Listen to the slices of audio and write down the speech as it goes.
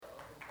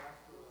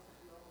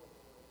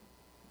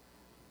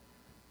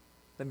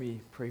Let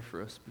me pray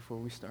for us before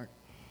we start.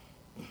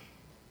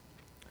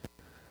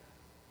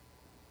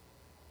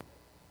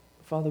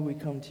 Father, we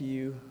come to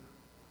you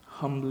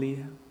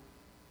humbly,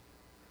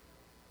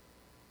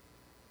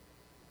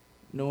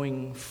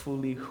 knowing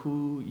fully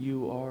who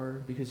you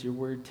are, because your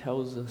word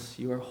tells us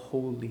you are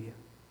holy,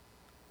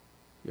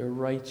 you're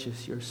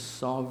righteous, you're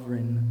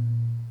sovereign,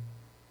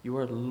 you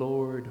are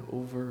Lord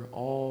over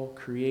all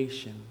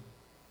creation.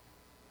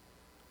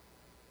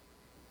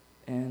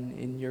 And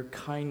in your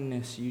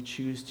kindness, you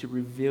choose to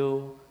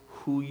reveal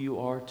who you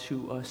are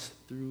to us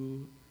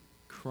through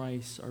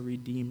Christ, our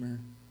Redeemer.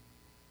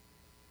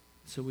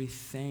 So we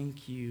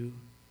thank you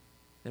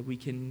that we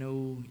can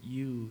know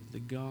you, the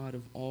God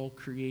of all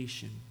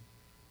creation.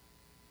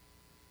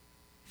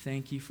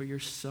 Thank you for your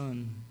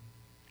Son,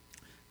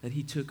 that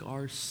he took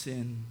our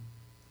sin,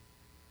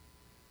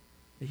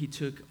 that he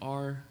took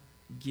our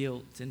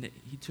guilt, and that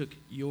he took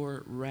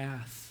your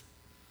wrath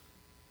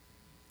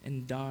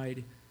and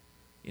died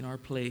in our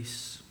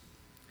place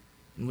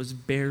and was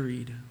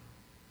buried.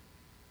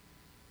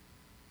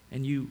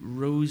 And you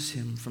rose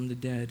him from the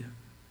dead.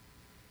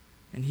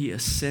 And he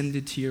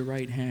ascended to your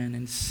right hand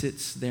and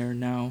sits there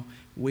now,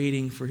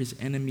 waiting for his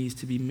enemies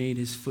to be made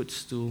his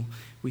footstool.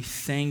 We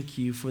thank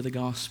you for the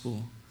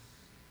gospel.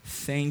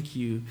 Thank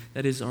you.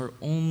 That is our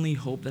only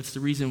hope. That's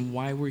the reason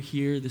why we're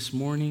here this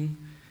morning.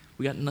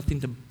 We got nothing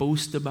to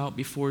boast about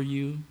before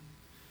you.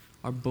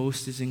 Our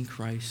boast is in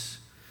Christ.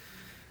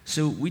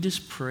 So we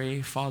just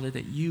pray, Father,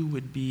 that you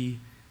would be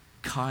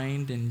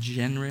kind and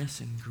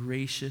generous and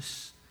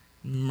gracious,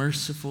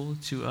 merciful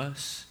to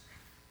us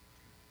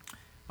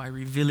by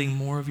revealing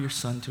more of your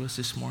Son to us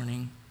this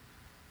morning.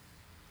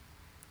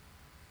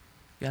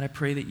 God, I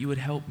pray that you would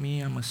help me.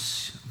 I'm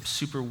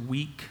super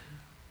weak.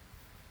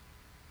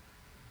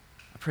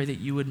 I pray that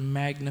you would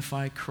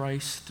magnify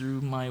Christ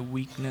through my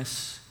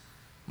weakness,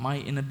 my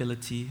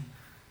inability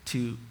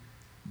to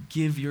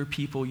give your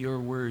people your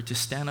word, to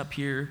stand up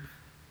here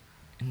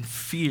in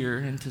fear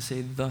and to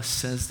say, thus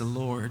says the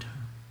Lord.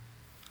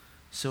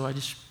 So I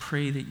just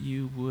pray that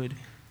you would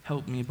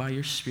help me by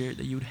your Spirit,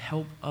 that you would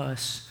help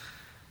us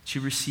to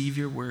receive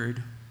your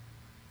word.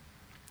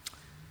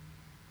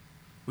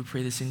 We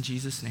pray this in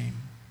Jesus' name.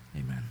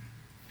 Amen.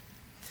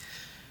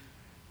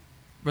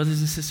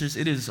 Brothers and sisters,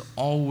 it is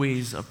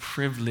always a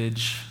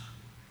privilege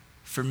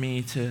for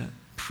me to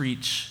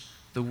preach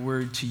the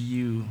word to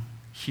you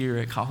here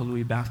at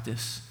Kahului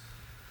Baptist.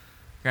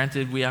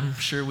 Granted, I'm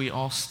sure we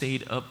all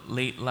stayed up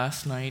late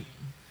last night.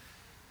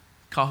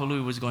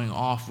 Kahului was going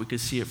off. We could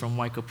see it from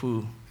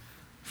Waikapu.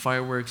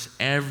 Fireworks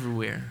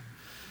everywhere.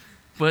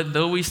 But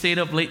though we stayed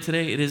up late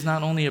today, it is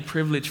not only a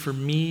privilege for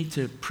me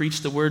to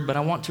preach the word, but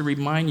I want to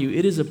remind you,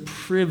 it is a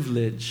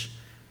privilege,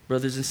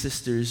 brothers and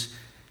sisters,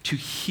 to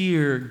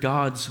hear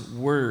God's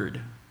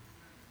word.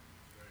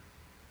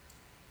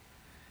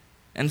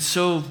 And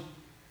so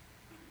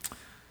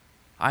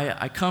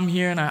I come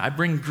here and I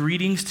bring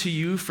greetings to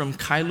you from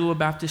Kailua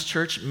Baptist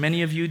Church.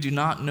 Many of you do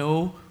not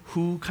know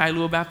who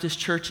Kailua Baptist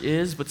Church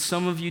is, but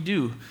some of you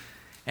do.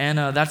 And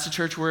that's the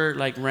church where,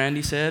 like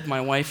Randy said, my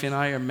wife and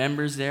I are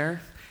members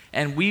there.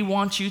 And we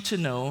want you to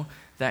know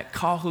that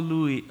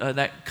Kailua,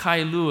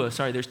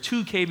 there's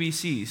two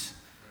KBCs.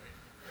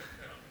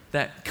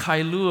 That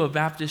Kailua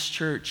Baptist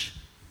Church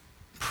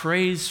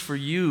prays for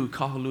you,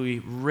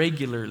 Kahului,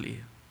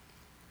 regularly.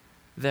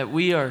 That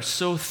we are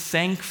so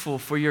thankful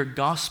for your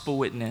gospel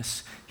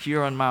witness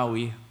here on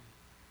Maui.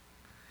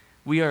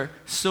 We are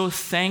so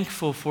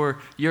thankful for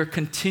your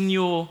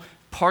continual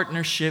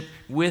partnership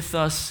with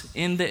us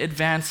in the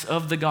advance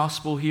of the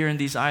gospel here in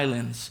these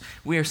islands.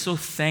 We are so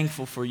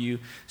thankful for you.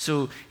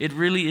 So it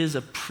really is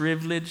a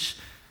privilege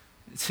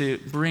to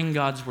bring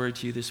God's word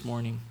to you this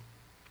morning.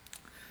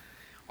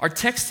 Our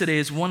text today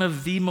is one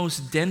of the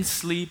most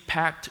densely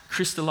packed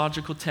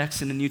Christological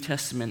texts in the New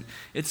Testament.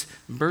 It's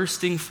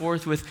bursting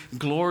forth with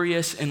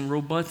glorious and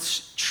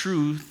robust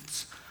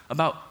truths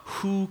about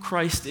who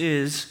Christ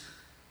is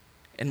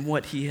and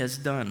what he has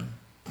done.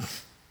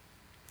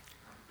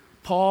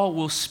 Paul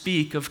will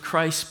speak of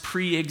Christ's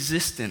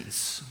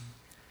pre-existence,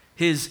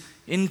 his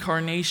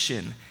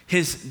incarnation,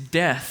 his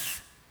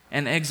death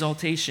and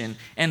exaltation.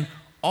 And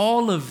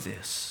all of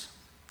this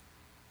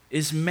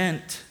is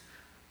meant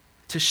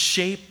to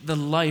shape the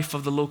life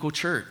of the local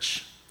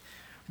church.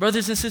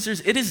 Brothers and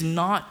sisters, it is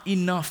not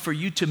enough for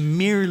you to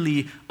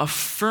merely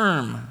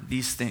affirm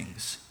these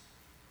things.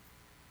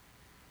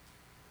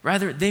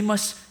 Rather, they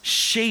must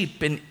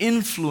shape and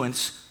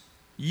influence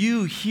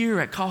you here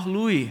at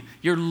Kahului,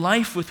 your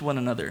life with one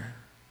another.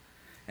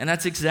 And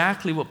that's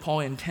exactly what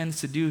Paul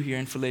intends to do here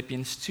in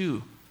Philippians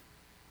 2.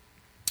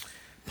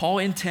 Paul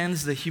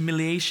intends the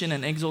humiliation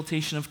and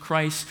exaltation of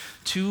Christ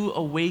to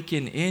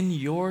awaken in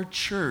your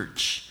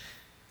church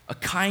a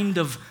kind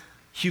of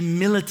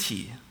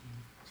humility,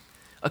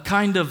 a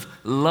kind of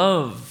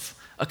love,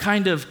 a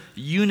kind of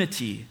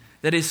unity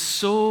that is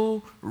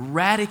so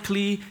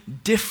radically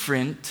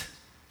different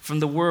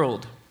from the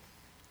world.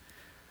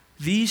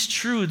 These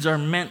truths are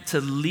meant to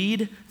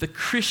lead the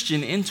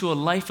Christian into a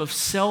life of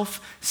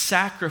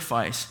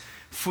self-sacrifice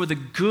for the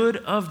good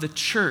of the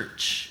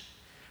church,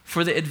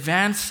 for the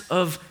advance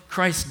of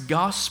Christ's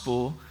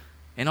gospel,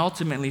 and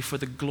ultimately for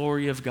the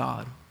glory of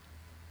God.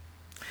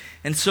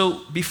 And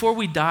so, before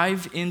we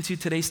dive into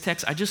today's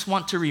text, I just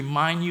want to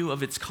remind you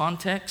of its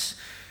context.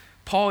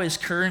 Paul is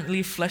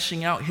currently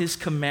fleshing out his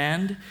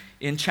command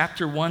in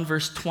chapter 1,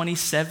 verse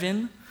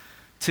 27,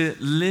 to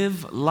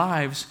live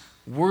lives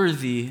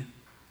worthy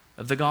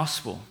of the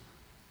gospel.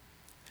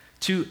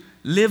 To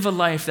live a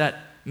life that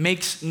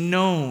makes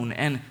known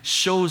and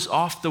shows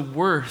off the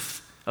worth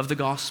of the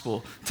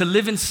gospel. To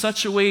live in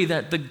such a way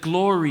that the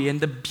glory and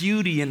the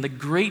beauty and the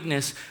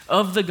greatness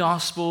of the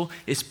gospel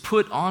is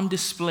put on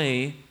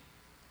display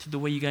to the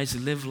way you guys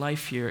live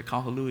life here at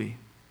Kahului.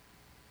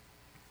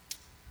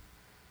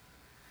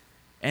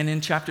 And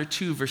in chapter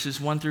 2, verses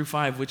 1 through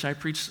 5, which I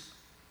preached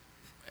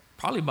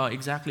probably about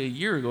exactly a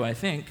year ago, I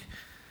think,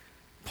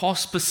 Paul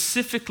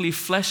specifically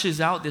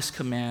fleshes out this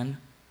command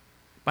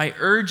by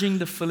urging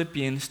the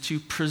Philippians to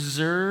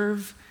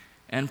preserve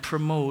and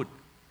promote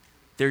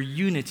their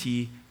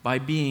unity by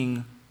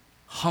being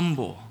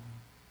humble.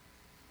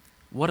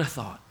 What a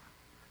thought.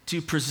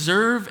 To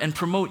preserve and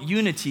promote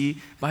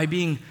unity by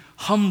being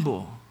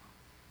humble.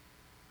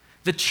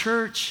 The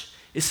church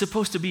is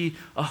supposed to be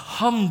a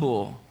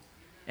humble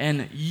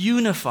and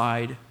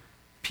unified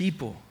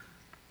people.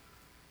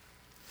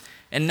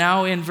 And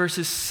now in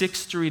verses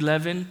 6 through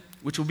 11,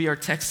 which will be our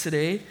text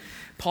today,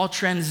 Paul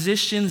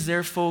transitions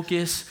their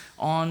focus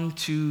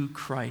onto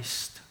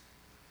Christ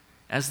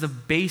as the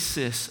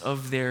basis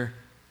of their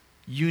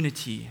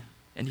unity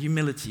and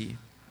humility.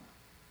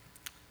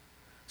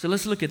 So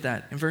let's look at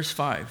that in verse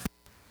 5.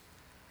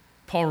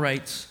 Paul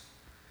writes,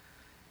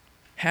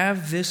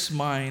 "Have this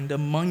mind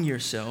among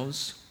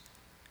yourselves,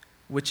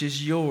 which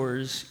is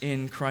yours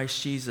in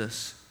Christ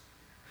Jesus."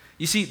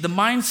 You see, the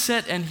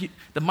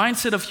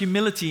mindset of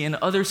humility and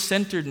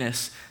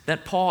other-centeredness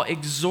that Paul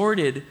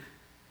exhorted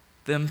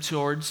them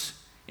towards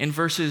in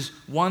verses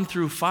 1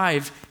 through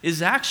 5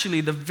 is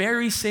actually the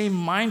very same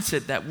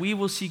mindset that we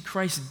will see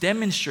Christ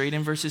demonstrate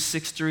in verses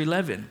 6 through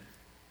 11.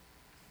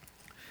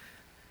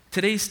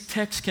 Today's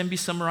text can be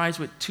summarized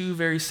with two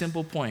very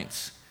simple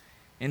points.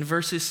 In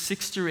verses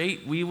 6 through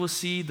 8, we will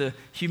see the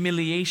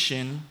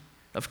humiliation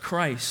of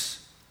Christ.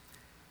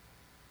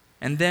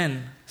 And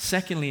then,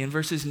 secondly, in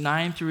verses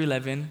 9 through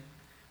 11,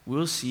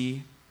 we'll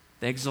see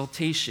the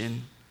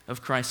exaltation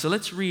of Christ. So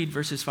let's read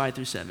verses 5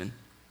 through 7.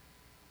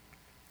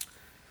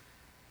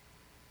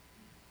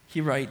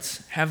 He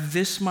writes, "Have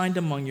this mind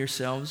among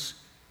yourselves,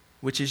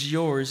 which is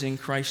yours in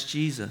Christ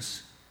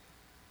Jesus,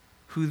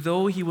 who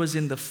though he was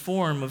in the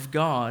form of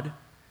God,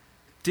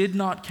 did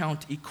not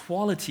count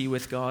equality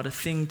with God a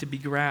thing to be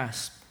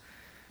grasped,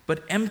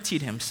 but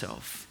emptied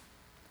himself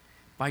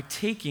by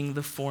taking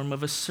the form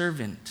of a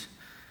servant,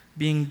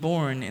 being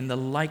born in the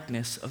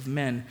likeness of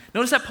men."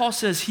 Notice that Paul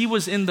says he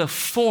was in the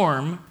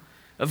form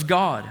of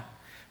God.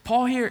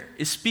 Paul here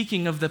is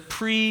speaking of the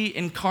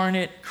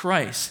pre-incarnate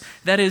Christ.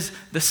 That is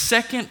the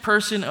second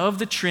person of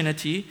the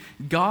Trinity,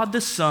 God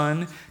the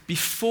Son,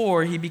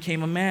 before he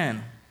became a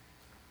man.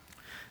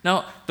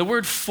 Now, the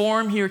word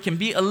form here can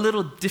be a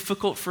little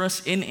difficult for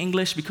us in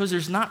English because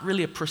there's not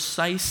really a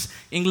precise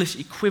English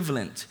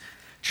equivalent.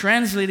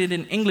 Translated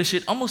in English,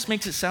 it almost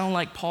makes it sound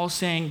like Paul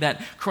saying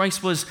that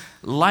Christ was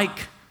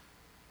like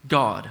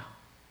God.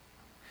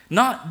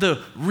 Not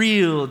the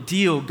real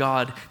deal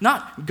God,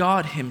 not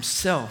God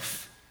himself.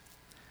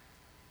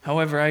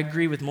 However, I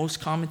agree with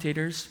most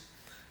commentators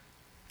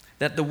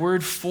that the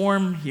word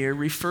form here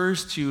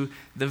refers to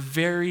the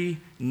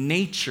very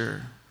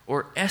nature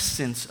or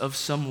essence of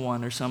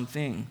someone or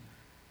something.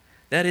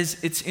 That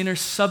is, its inner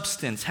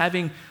substance,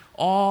 having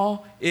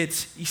all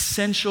its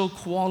essential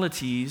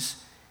qualities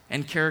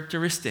and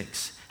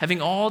characteristics.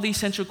 Having all the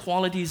essential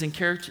qualities and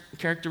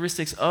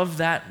characteristics of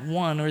that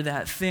one or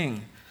that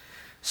thing.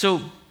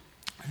 So,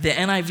 the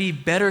NIV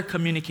better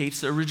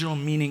communicates the original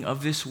meaning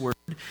of this word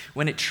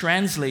when it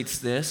translates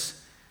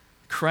this,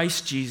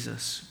 Christ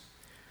Jesus,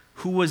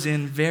 who was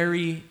in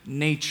very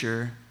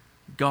nature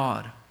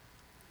God.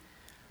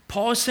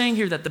 Paul is saying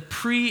here that the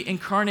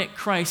pre-incarnate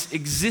Christ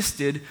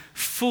existed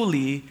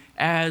fully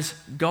as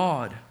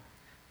God.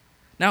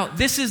 Now,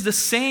 this is the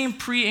same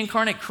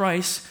pre-incarnate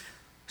Christ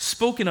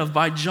spoken of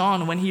by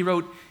John when he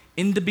wrote,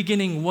 "In the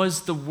beginning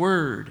was the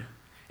Word,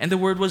 and the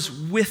Word was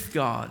with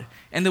God,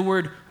 and the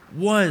Word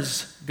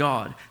was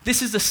God."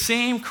 This is the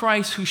same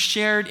Christ who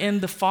shared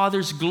in the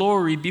Father's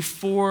glory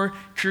before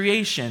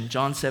creation,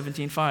 John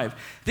 17:5.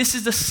 This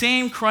is the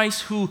same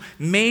Christ who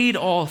made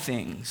all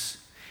things,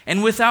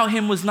 and without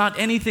him was not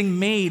anything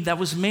made that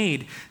was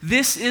made.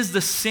 This is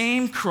the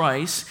same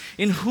Christ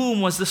in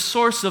whom was the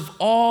source of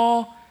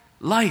all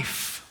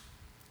life,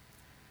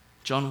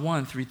 John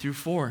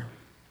 1:3-4.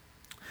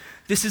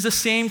 This is the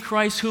same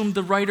Christ whom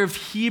the writer of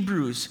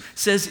Hebrews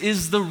says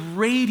is the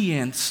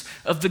radiance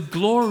of the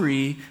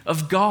glory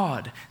of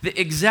God, the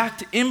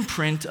exact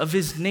imprint of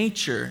his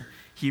nature,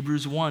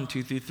 Hebrews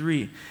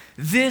 1:2-3.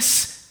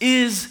 This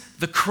is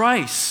the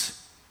Christ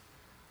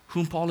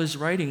whom Paul is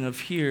writing of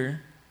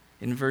here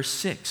in verse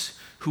 6,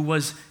 who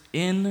was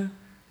in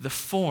the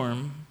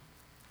form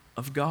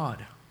of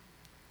God.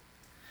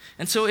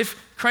 And so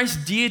if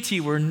Christ's deity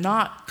were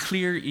not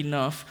clear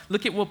enough,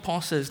 look at what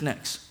Paul says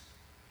next.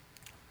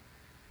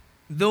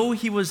 Though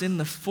he was in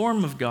the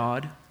form of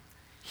God,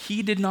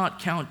 he did not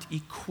count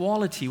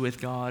equality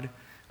with God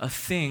a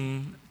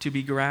thing to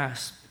be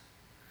grasped.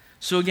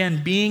 So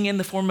again, being in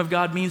the form of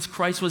God means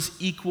Christ was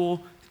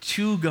equal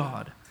to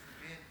God.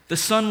 The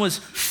Son was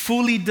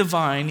fully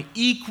divine,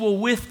 equal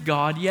with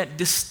God, yet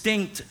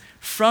distinct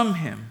from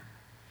him.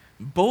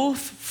 Both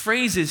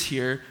phrases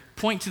here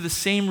point to the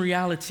same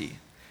reality,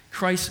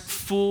 Christ's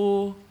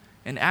full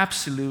and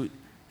absolute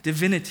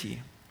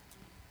divinity.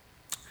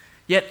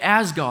 Yet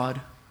as God,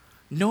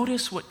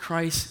 notice what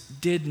Christ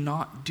did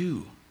not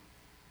do.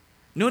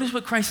 Notice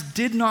what Christ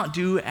did not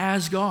do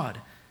as God.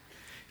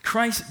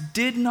 Christ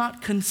did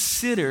not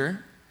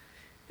consider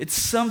it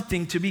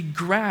something to be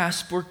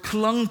grasped or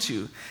clung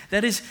to.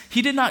 That is,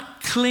 he did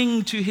not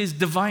cling to his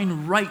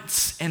divine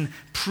rights and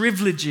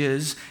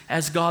privileges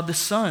as God the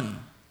Son.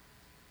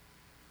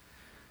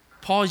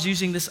 Paul is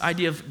using this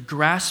idea of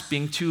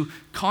grasping to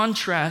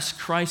contrast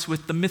Christ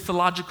with the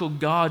mythological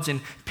gods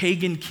and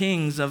pagan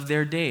kings of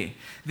their day.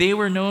 They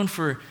were known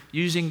for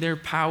using their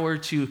power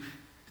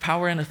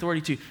and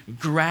authority to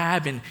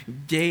grab and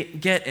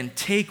get and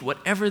take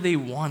whatever they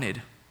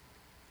wanted.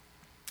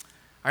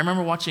 I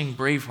remember watching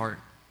Braveheart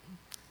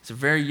as a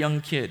very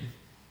young kid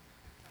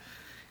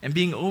and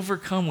being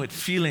overcome with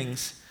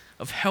feelings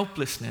of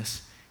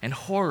helplessness and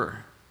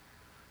horror.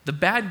 The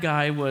bad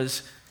guy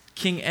was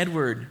King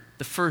Edward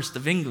I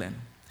of England.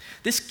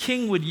 This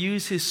king would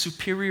use his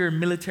superior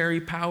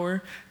military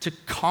power to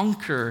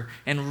conquer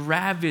and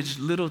ravage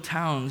little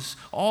towns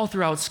all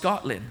throughout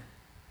Scotland.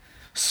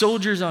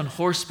 Soldiers on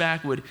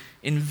horseback would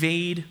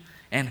invade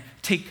and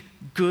take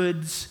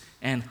goods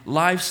and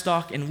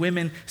livestock and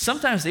women.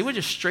 Sometimes they would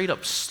just straight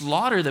up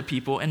slaughter the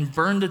people and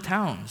burn the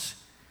towns.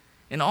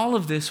 And all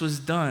of this was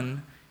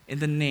done in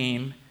the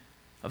name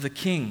of the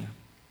king.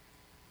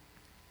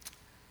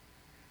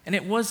 And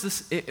it was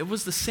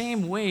the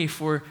same way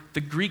for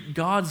the Greek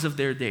gods of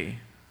their day.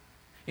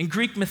 In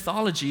Greek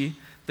mythology,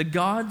 the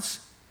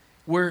gods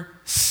were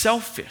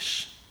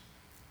selfish,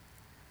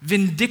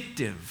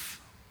 vindictive.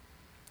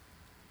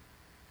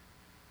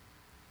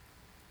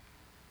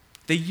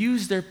 They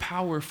used their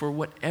power for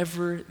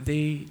whatever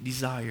they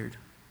desired.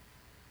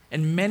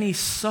 And many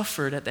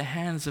suffered at the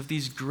hands of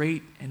these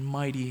great and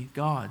mighty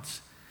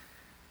gods.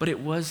 But it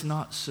was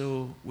not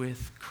so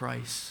with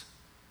Christ.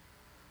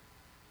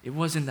 It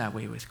wasn't that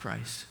way with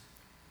Christ.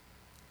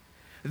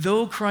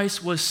 Though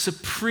Christ was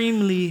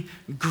supremely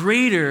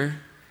greater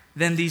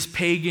than these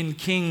pagan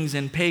kings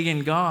and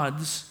pagan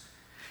gods,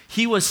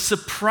 he was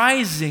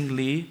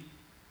surprisingly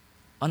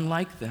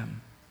unlike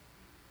them.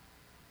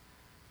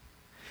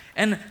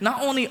 And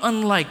not only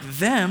unlike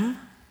them,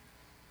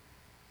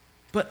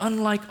 but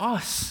unlike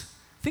us.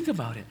 Think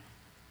about it.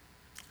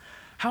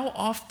 How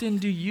often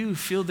do you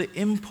feel the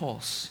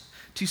impulse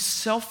to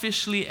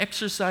selfishly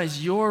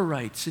exercise your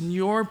rights and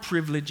your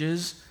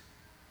privileges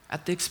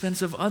at the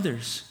expense of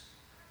others?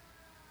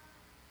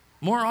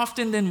 More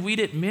often than we'd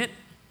admit,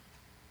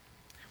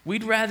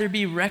 we'd rather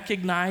be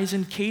recognized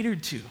and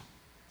catered to.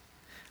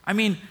 I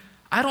mean,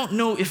 I don't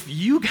know if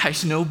you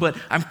guys know, but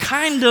I'm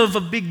kind of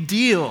a big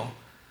deal.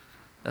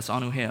 That's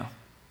Anu Hale.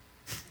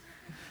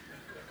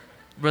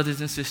 Brothers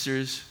and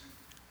sisters,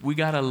 we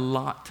got a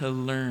lot to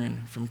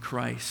learn from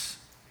Christ.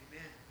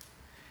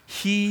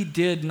 He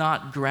did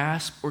not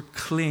grasp or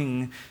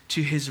cling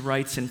to his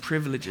rights and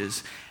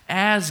privileges.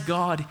 As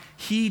God,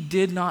 he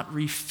did not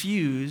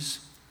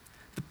refuse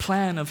the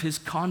plan of his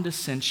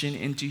condescension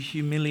into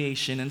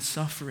humiliation and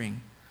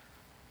suffering.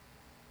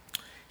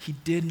 He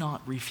did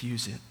not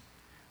refuse it.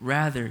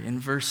 Rather, in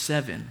verse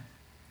 7,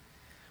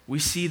 we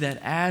see that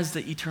as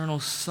the eternal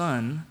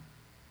Son,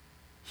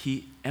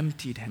 he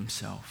emptied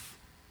himself.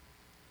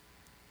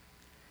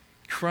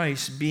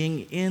 Christ,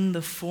 being in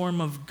the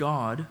form of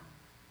God,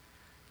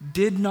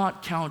 did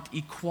not count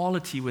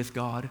equality with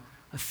God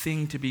a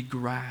thing to be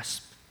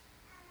grasped,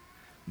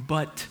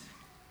 but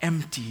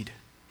emptied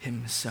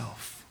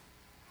himself.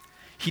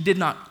 He did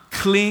not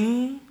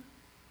cling,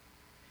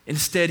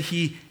 instead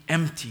he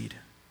emptied.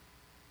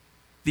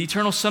 The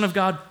eternal Son of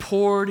God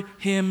poured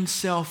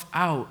himself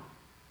out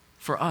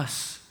for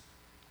us.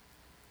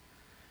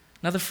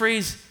 Now the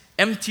phrase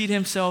emptied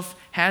himself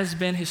has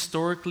been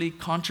historically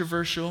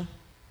controversial.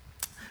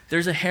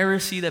 There's a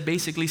heresy that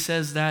basically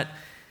says that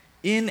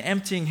in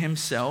emptying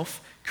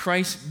himself,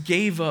 Christ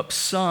gave up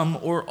some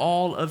or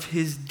all of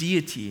his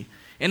deity.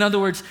 In other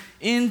words,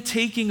 in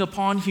taking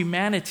upon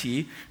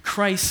humanity,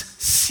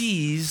 Christ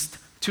ceased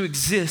to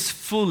exist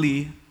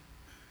fully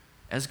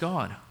as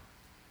God.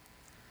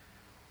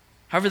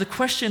 However, the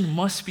question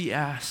must be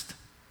asked,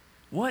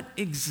 what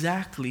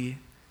exactly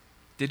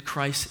did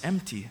Christ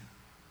empty?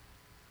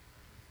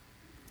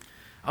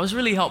 I was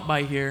really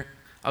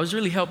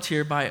helped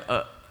here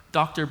by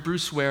Dr.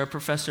 Bruce Ware, a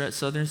professor at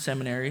Southern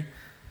Seminary.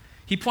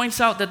 He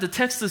points out that the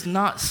text does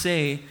not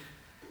say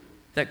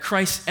that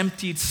Christ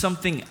emptied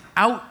something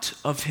out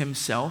of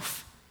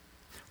himself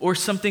or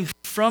something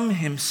from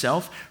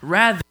himself.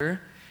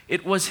 Rather,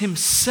 it was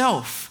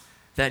himself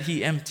that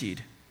he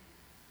emptied.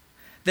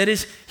 That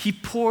is, he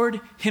poured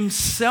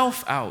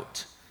himself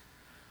out.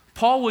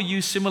 Paul will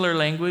use similar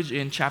language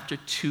in chapter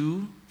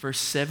 2, verse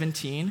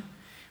 17,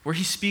 where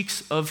he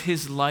speaks of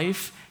his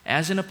life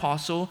as an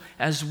apostle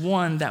as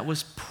one that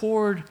was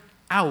poured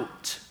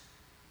out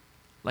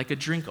like a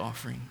drink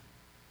offering.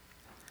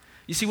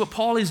 You see, what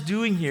Paul is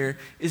doing here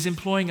is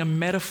employing a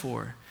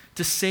metaphor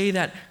to say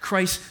that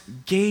Christ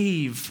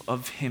gave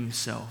of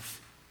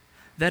himself.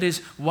 That is,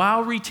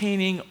 while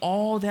retaining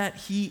all that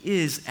he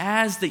is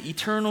as the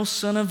eternal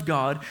Son of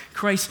God,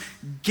 Christ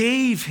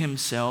gave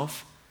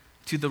himself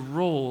to the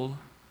role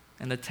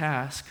and the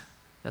task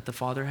that the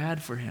Father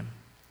had for him.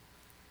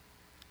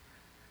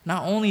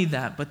 Not only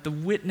that, but the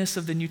witness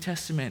of the New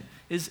Testament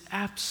is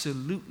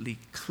absolutely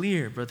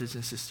clear, brothers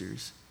and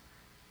sisters,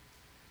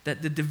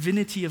 that the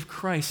divinity of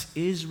Christ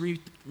is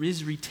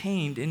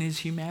retained in his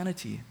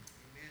humanity.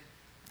 Amen.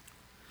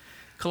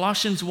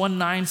 Colossians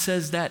 1:9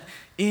 says that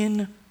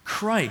in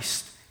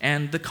Christ,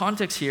 and the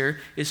context here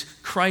is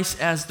Christ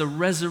as the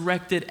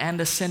resurrected and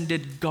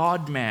ascended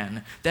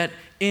God-man, that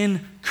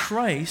in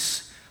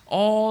Christ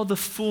all the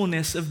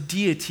fullness of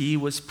deity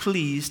was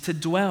pleased to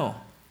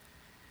dwell.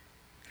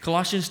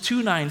 Colossians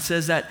 2:9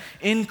 says that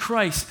in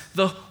Christ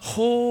the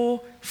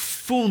whole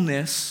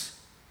fullness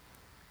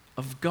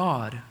of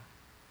God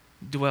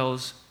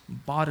dwells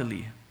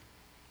bodily.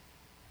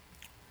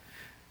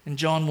 And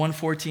John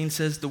 1:14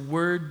 says the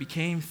Word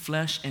became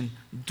flesh and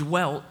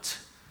dwelt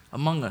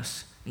among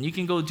us. And you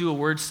can go do a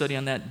word study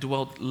on that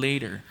dwelt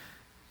later.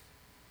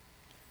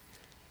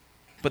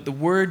 But the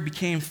Word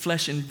became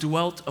flesh and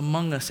dwelt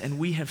among us, and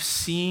we have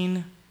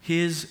seen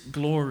his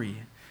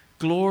glory.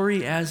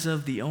 Glory as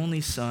of the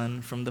only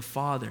Son from the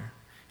Father.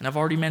 And I've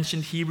already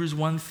mentioned Hebrews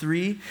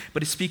 1:3,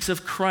 but it speaks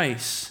of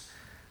Christ,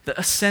 the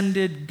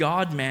ascended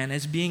God-man,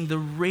 as being the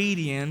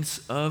radiance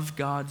of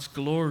God's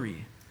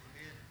glory,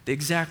 the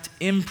exact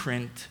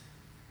imprint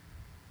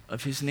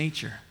of his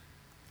nature.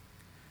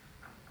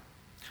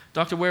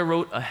 Dr. Ware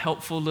wrote a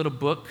helpful little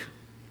book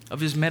of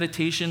his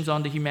meditations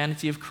on the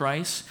humanity of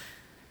Christ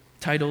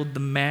titled The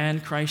Man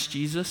Christ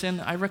Jesus,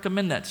 and I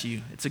recommend that to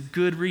you. It's a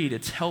good read.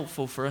 It's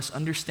helpful for us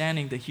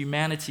understanding the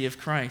humanity of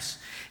Christ.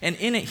 And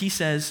in it he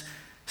says,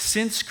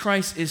 since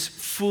Christ is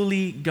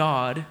fully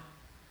God,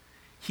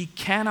 he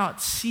cannot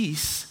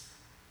cease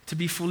to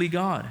be fully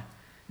God.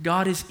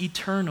 God is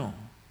eternal,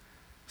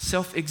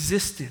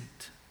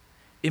 self-existent,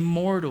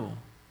 immortal,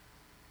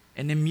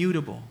 and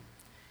immutable.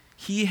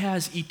 He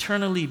has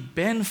eternally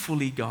been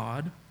fully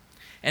God,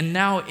 and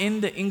now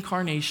in the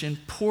incarnation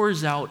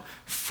pours out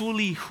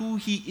fully who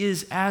he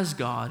is as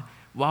God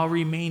while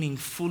remaining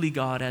fully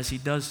God as he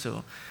does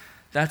so.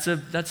 That's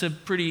a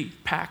pretty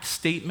packed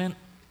statement.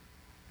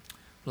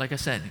 Like I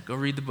said, go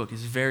read the book.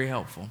 It's very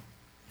helpful.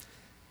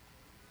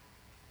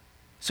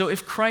 So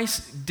if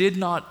Christ did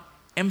not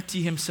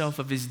empty himself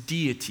of his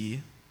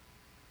deity,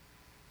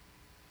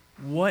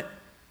 what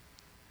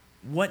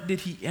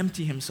did he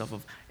empty himself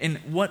of? In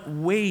what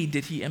way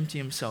did he empty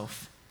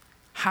himself?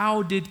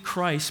 How did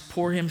Christ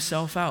pour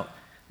himself out?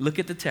 Look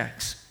at the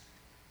text.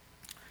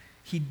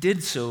 He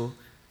did so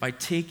by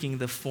taking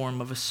the form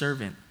of a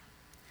servant.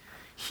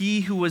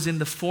 He who was in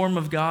the form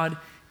of God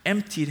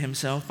emptied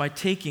himself by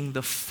taking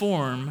the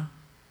form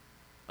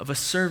of a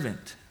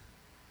servant.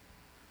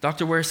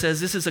 Dr. Ware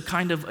says this is a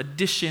kind of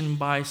addition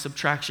by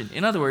subtraction.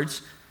 In other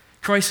words,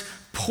 Christ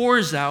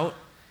pours out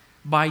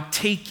by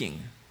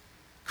taking.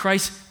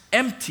 Christ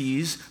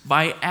empties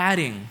by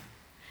adding.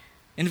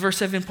 In verse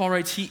 7, Paul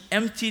writes, he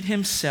emptied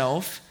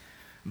himself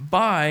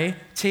by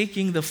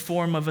taking the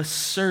form of a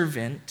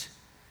servant,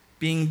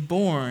 being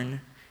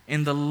born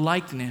in the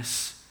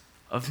likeness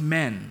of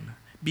men.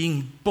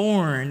 Being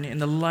born in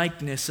the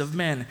likeness of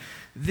men.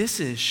 This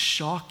is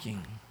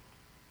shocking.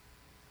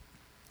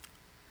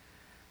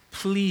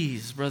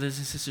 Please, brothers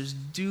and sisters,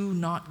 do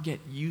not get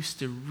used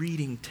to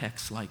reading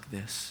texts like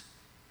this.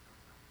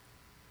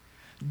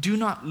 Do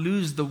not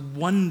lose the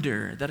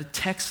wonder that a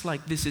text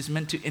like this is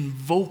meant to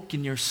invoke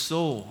in your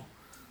soul.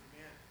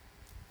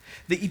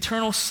 The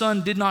eternal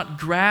Son did not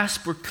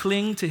grasp or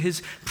cling to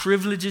his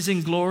privileges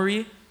and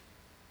glory,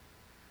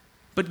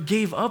 but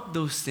gave up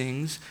those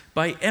things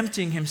by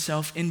emptying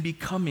himself in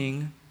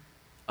becoming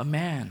a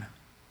man,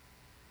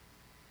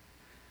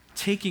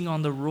 taking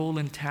on the role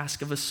and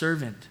task of a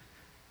servant.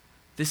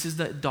 This is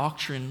the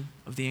doctrine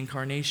of the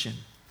incarnation.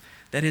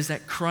 That is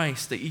that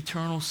Christ, the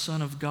eternal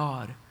Son of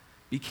God,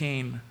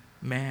 became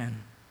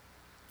man.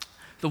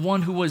 The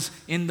one who was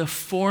in the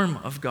form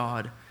of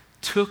God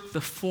took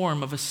the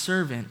form of a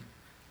servant,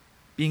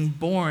 being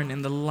born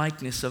in the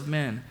likeness of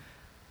men.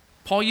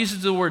 Paul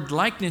uses the word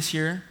likeness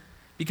here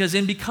because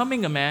in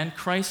becoming a man,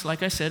 Christ,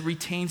 like I said,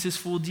 retains his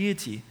full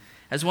deity.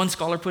 As one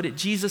scholar put it,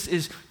 Jesus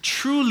is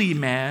truly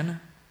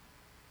man,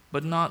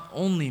 but not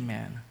only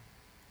man.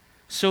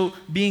 So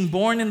being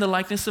born in the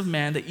likeness of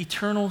man, the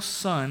eternal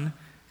Son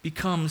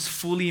becomes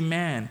fully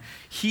man.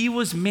 He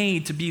was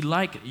made to be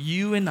like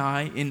you and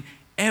I in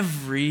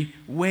every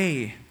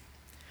way.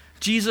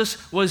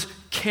 Jesus was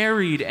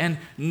carried and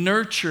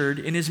nurtured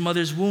in his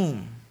mother's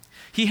womb.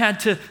 He had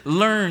to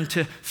learn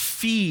to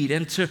feed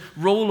and to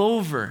roll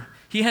over.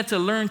 He had to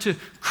learn to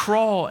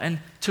crawl and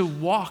to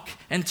walk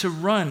and to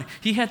run.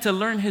 He had to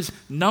learn his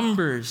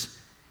numbers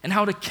and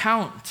how to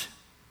count.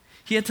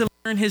 He had to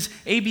learn his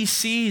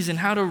ABCs and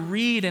how to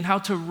read and how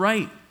to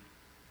write.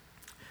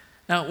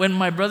 Now, when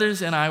my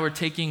brothers and I were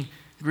taking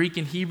Greek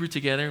and Hebrew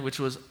together, which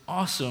was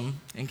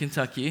awesome in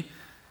Kentucky,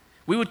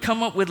 we would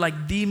come up with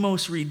like the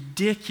most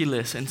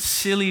ridiculous and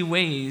silly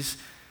ways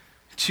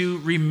to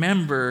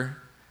remember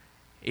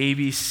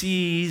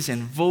ABCs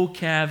and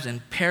vocabs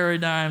and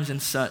paradigms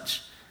and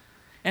such.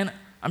 And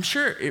I'm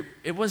sure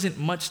it wasn't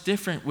much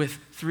different with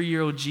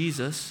 3-year-old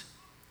Jesus.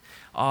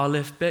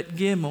 Aleph, Bet,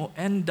 Gimel,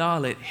 and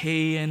Dalet,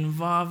 Hey and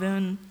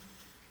Vaven.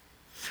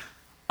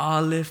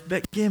 Aleph,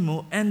 Bet,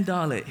 Gimel, and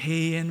Dalet,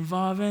 Hey and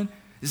Vaven.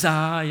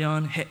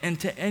 Zion, He and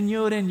Te and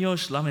Yod and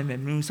Yosh, Lamed,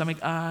 Mem, Nun, Samik,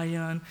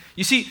 Ayan.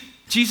 You see,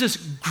 Jesus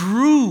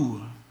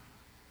grew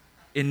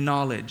in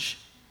knowledge.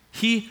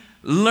 He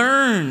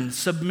learned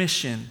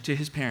submission to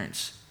his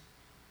parents.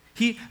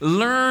 He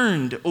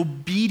learned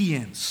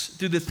obedience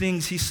through the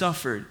things he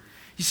suffered.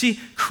 You see,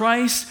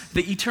 Christ,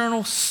 the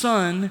eternal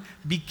Son,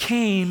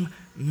 became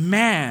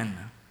man.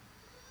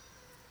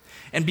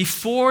 And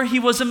before he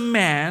was a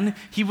man,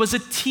 he was a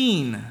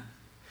teen.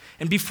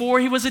 And before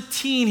he was a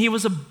teen, he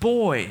was a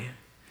boy.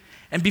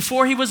 And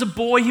before he was a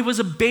boy, he was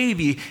a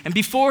baby. And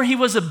before he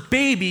was a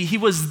baby, he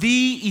was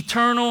the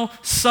eternal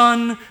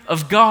Son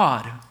of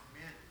God.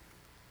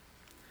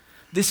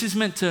 This is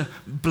meant to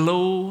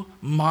blow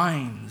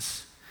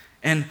minds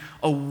and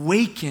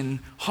awaken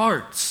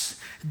hearts.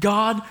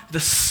 God the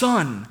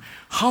Son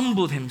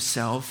humbled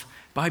himself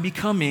by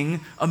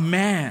becoming a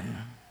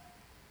man.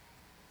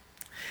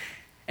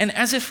 And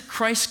as if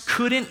Christ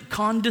couldn't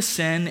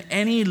condescend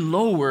any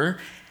lower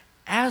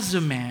as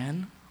a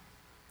man,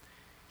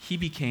 he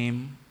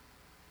became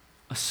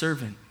a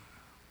servant.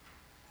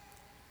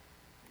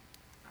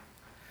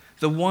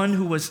 The one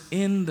who was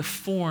in the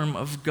form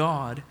of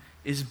God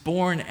is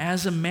born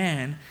as a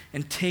man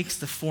and takes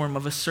the form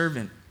of a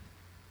servant.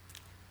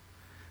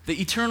 The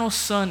eternal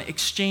Son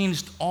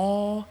exchanged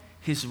all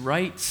his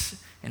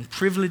rights and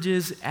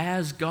privileges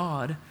as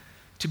God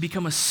to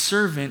become a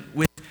servant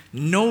with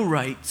no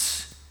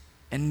rights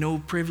and no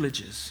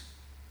privileges.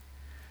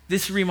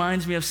 This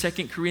reminds me of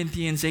 2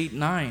 Corinthians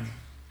 8:9,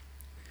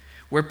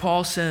 where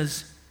Paul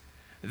says,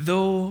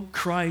 though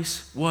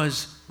Christ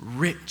was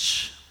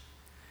rich,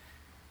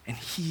 and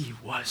he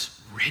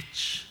was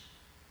rich,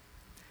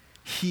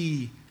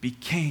 he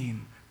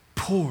became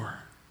poor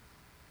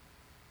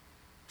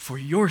for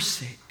your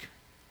sake,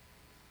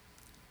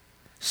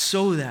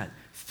 so that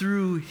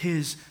through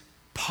his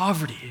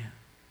poverty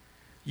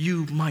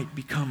you might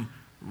become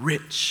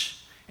rich.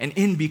 And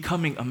in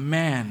becoming a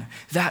man,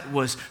 that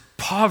was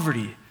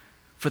poverty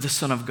for the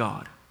Son of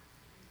God.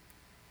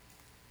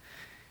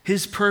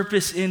 His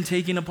purpose in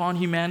taking upon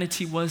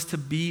humanity was to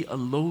be a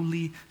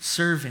lowly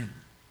servant.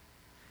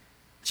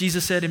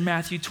 Jesus said in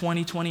Matthew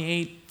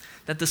 20:28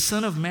 that the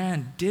Son of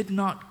Man did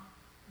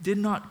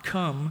not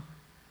come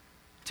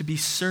to be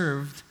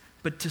served,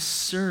 but to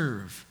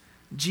serve.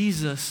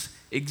 Jesus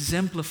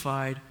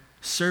exemplified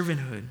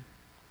servanthood.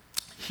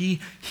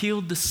 He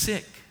healed the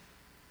sick.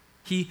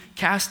 He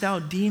cast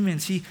out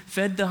demons. He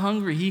fed the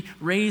hungry. He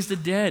raised the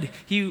dead.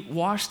 He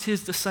washed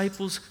his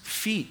disciples'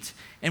 feet.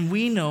 And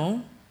we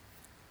know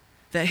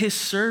that his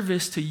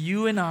service to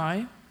you and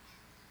I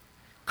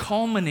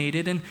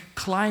culminated and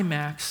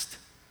climaxed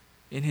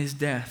in his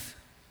death.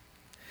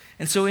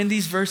 And so in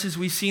these verses,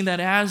 we've seen that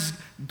as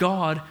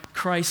God,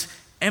 Christ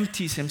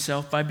empties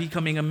himself by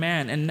becoming a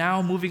man. And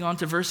now moving on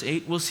to verse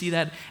 8, we'll see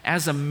that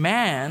as a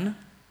man,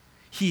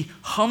 he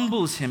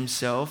humbles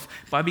himself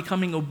by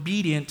becoming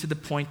obedient to the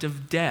point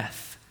of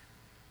death.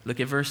 Look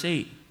at verse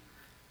 8.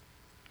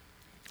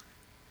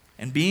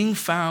 And being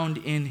found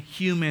in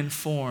human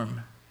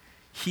form,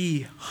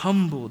 he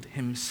humbled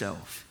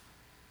himself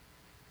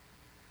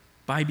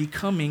by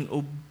becoming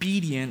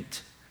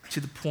obedient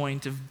to the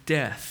point of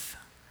death,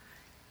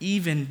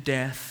 even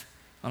death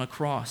on a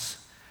cross.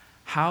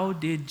 How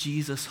did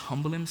Jesus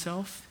humble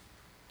himself?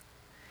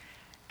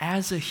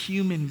 As a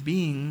human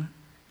being,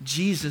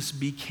 Jesus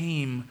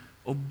became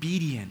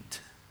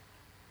obedient.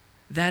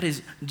 That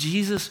is,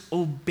 Jesus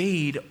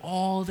obeyed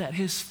all that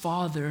his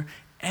Father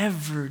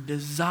ever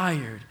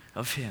desired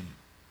of him.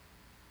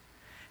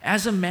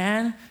 As a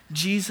man,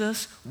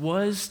 Jesus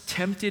was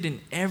tempted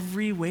in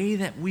every way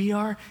that we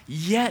are,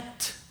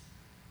 yet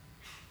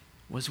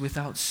was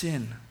without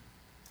sin.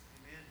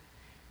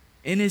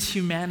 In his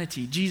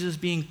humanity, Jesus,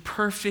 being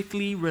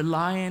perfectly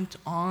reliant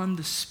on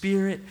the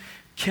Spirit,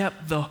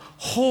 kept the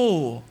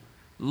whole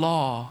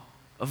law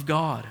of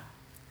God.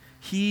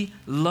 He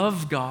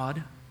loved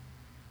God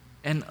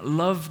and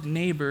loved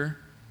neighbor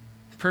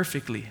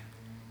perfectly.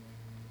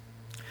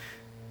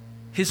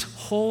 His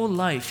whole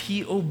life,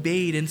 he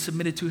obeyed and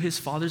submitted to his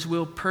Father's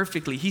will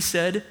perfectly. He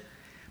said,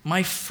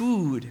 my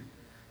food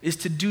is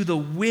to do the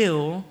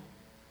will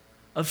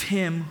of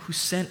him who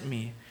sent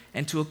me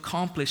and to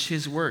accomplish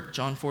his work,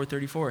 John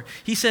 4:34.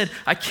 He said,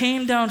 I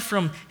came down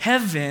from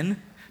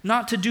heaven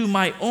not to do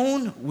my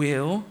own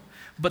will,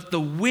 but the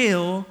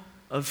will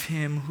of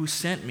him who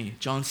sent me.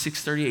 John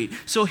 6:38.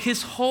 So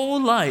his whole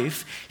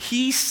life,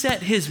 he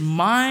set his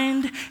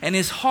mind and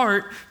his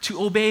heart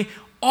to obey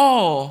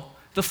all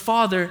the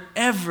Father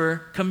ever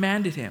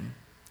commanded him.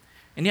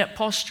 And yet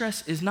Paul's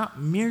stress is not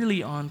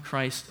merely on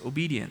Christ's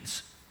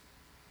obedience.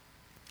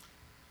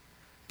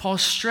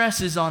 Paul's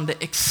stress is on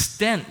the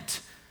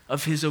extent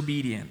of his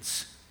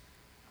obedience.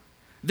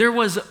 There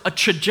was a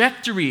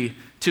trajectory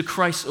to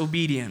Christ's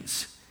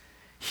obedience.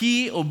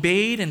 He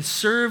obeyed and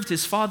served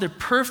his Father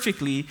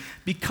perfectly,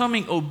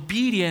 becoming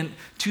obedient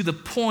to the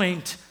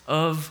point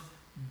of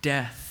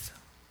death,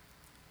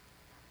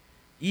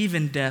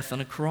 even death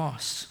on a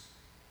cross.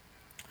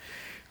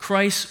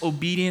 Christ's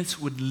obedience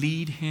would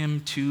lead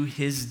him to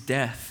his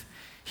death.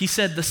 He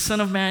said, the Son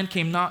of Man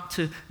came not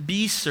to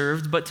be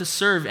served, but to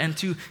serve and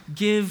to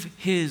give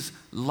his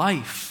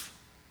life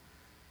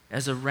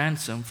as a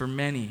ransom for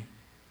many.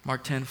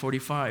 Mark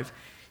 10:45.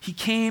 He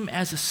came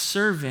as a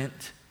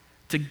servant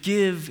to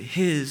give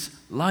his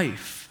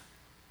life.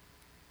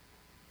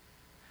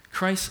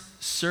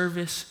 Christ's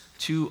service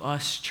to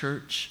us,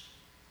 church,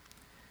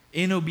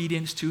 in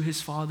obedience to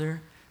his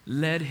Father,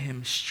 led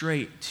him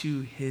straight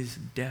to his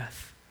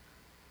death.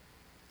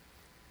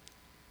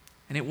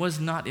 And it was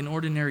not an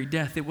ordinary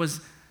death. It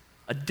was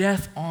a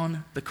death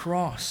on the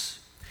cross.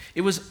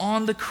 It was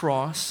on the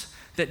cross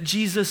that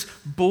Jesus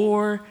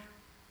bore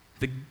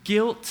the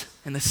guilt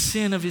and the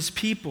sin of his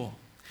people,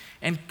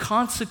 and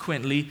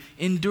consequently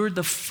endured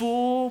the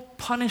full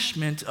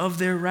punishment of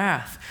their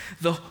wrath,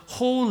 the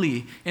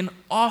holy and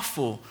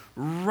awful,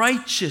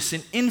 righteous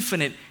and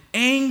infinite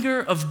anger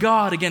of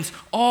God against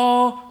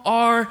all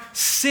our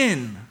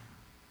sin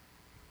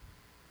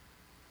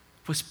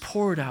was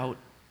poured out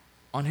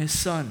on his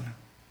Son.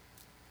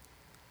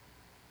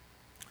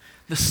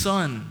 The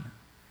Son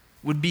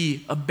would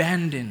be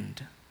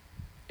abandoned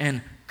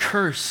and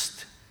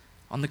cursed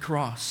on the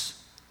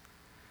cross.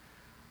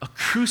 A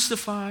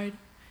crucified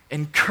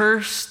and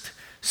cursed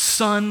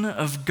Son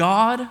of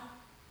God?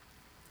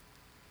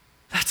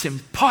 That's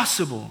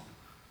impossible.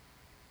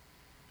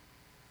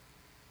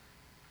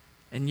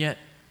 And yet,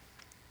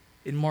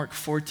 in Mark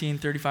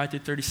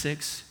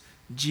 14:35-36,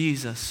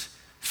 Jesus,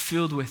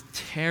 filled with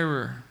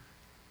terror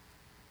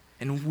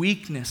and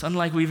weakness,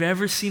 unlike we've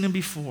ever seen him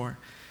before,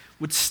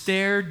 would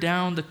stare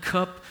down the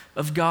cup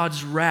of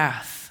God's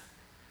wrath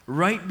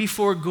right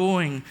before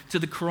going to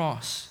the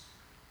cross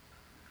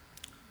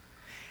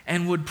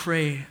and would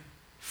pray,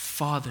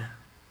 Father,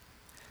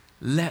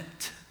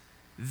 let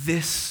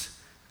this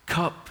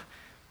cup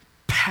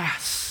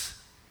pass.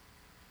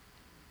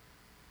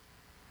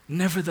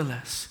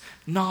 Nevertheless,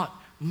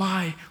 not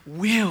my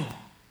will,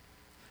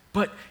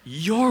 but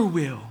your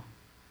will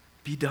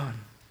be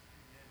done.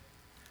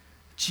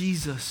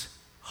 Jesus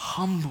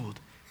humbled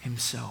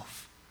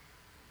himself.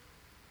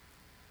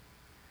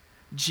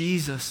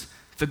 Jesus,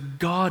 the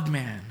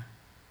God-man,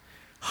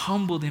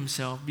 humbled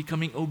himself,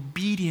 becoming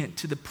obedient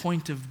to the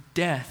point of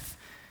death,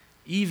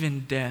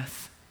 even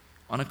death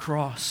on a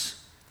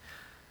cross.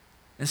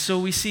 And so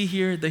we see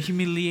here the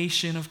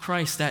humiliation of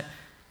Christ, that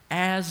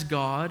as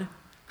God,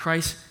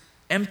 Christ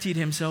emptied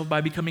himself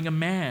by becoming a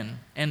man.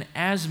 And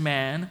as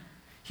man,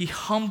 he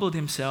humbled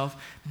himself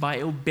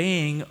by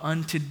obeying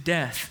unto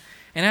death.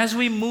 And as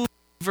we move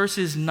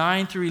verses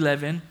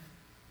 9-11,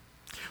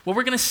 what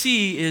we're going to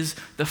see is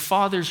the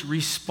Father's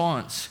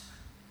response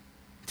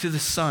to the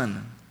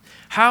Son.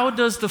 How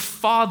does the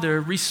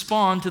Father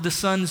respond to the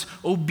Son's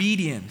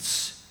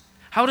obedience?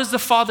 How does the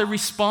Father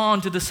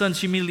respond to the Son's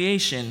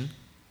humiliation?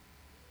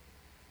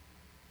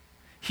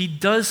 He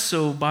does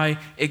so by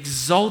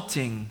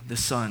exalting the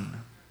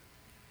Son.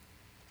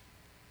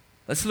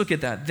 Let's look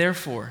at that.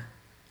 Therefore,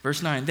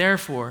 verse 9,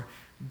 therefore,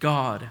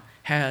 God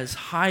has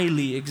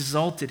highly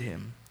exalted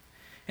him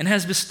and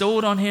has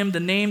bestowed on him the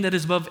name that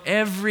is above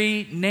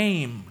every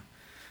name,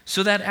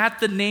 so that at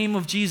the name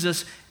of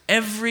Jesus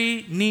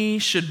every knee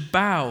should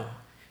bow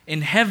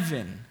in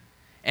heaven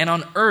and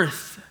on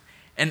earth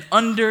and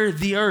under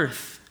the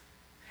earth,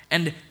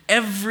 and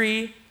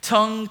every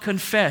tongue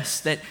confess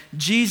that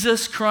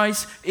Jesus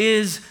Christ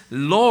is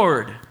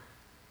Lord,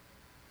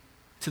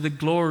 to the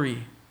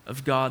glory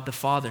of God the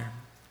Father.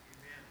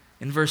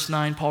 In verse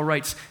 9, Paul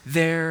writes,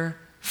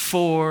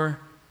 therefore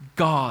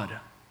God.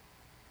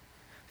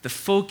 The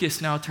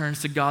focus now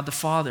turns to God the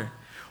Father.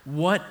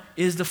 What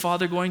is the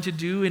Father going to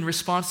do in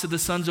response to the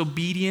Son's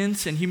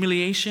obedience and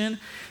humiliation?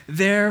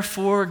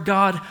 Therefore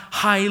God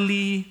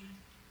highly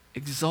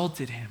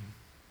exalted him.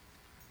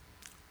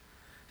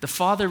 The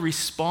Father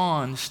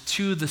responds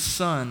to the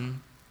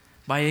Son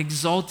by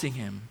exalting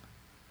him.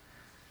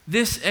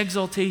 This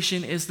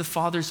exaltation is the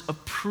Father's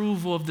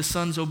approval of the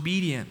Son's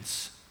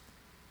obedience.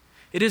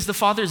 It is the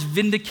Father's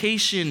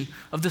vindication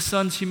of the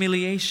Son's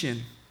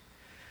humiliation.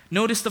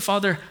 Notice the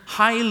Father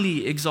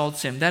highly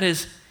exalts him. That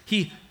is,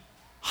 he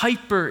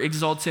hyper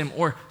exalts him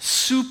or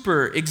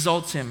super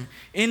exalts him.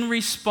 In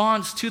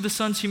response to the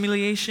Son's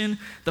humiliation,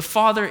 the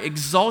Father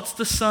exalts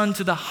the Son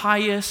to the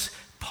highest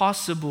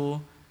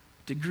possible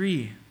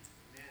degree.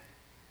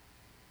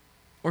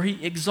 or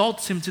he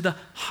exalts him to the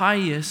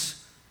highest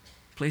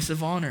place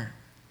of honor.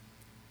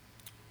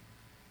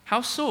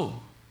 How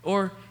so?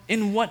 Or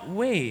in what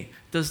way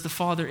does the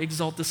Father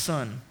exalt the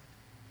Son?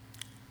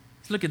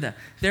 Let's look at that.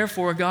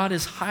 Therefore, God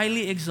has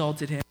highly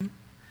exalted him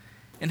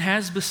and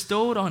has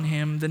bestowed on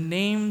him the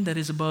name that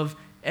is above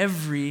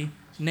every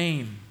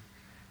name.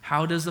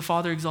 How does the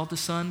Father exalt the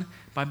Son?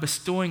 By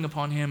bestowing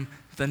upon him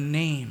the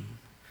name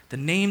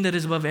that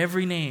is above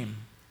every name.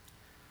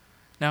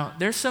 Now,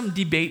 there's some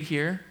debate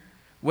here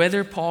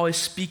whether Paul is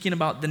speaking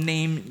about the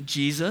name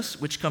Jesus,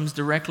 which comes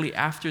directly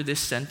after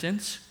this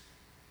sentence,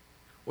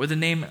 or the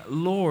name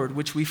Lord,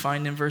 which we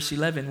find in verse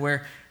 11,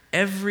 where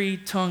every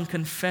tongue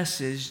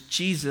confesses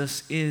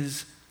Jesus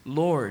is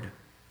Lord.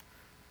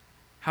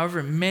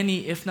 However,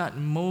 many, if not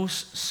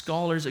most,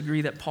 scholars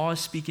agree that Paul is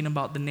speaking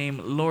about the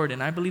name Lord,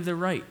 and I believe they're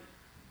right.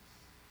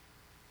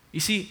 You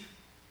see,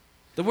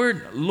 the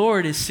word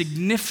Lord is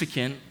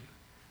significant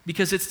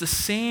because it's the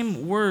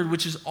same word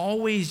which is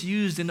always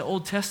used in the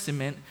Old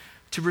Testament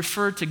to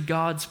refer to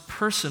God's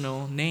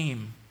personal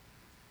name,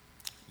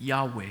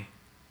 Yahweh.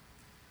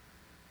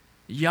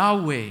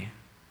 Yahweh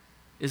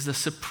is the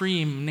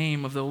supreme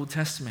name of the Old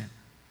Testament.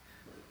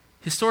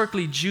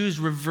 Historically, Jews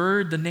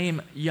revered the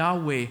name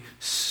Yahweh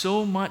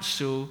so much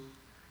so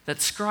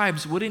that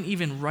scribes wouldn't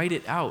even write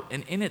it out,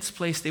 and in its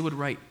place they would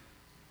write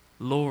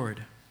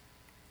Lord,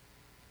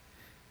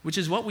 which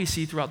is what we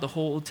see throughout the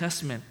whole Old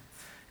Testament.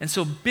 And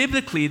so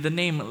biblically, the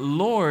name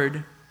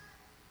Lord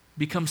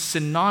becomes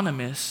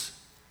synonymous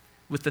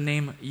with the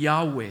name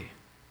Yahweh.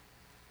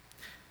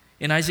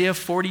 In Isaiah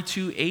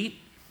 42:8,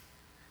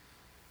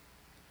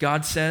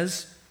 God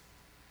says,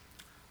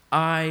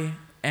 I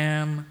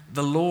am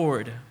the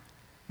Lord.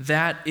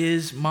 That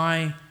is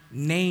my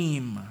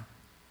name.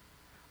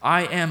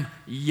 I am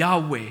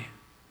Yahweh.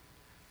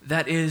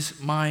 That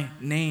is my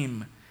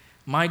name.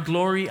 My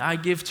glory I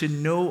give to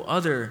no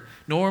other,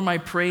 nor my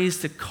praise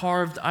to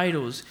carved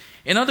idols.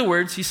 In other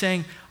words, he's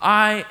saying,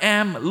 I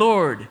am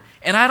Lord,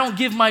 and I don't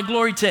give my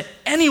glory to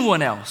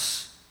anyone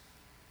else.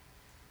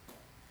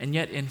 And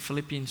yet in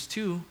Philippians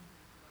 2,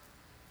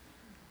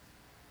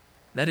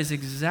 that is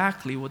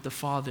exactly what the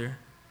Father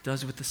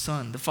does with the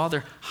Son. The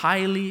Father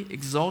highly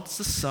exalts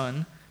the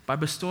Son by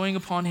bestowing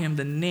upon him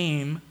the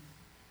name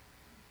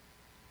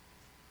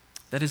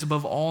that is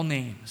above all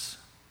names,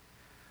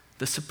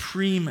 the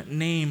supreme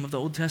name of the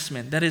Old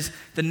Testament. That is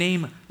the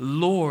name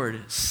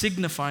Lord,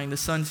 signifying the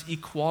Son's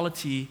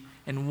equality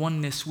and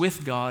oneness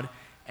with God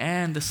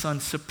and the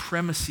Son's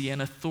supremacy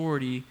and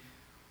authority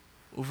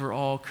over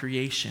all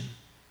creation.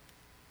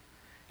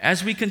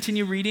 As we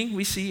continue reading,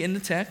 we see in the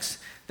text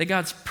that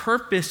God's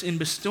purpose in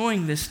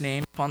bestowing this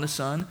name upon the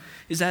Son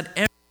is that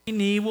every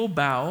knee will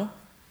bow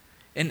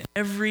and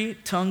every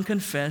tongue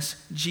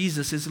confess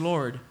Jesus is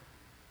Lord.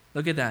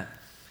 Look at that.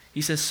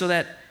 He says, so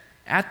that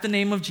at the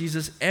name of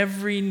Jesus,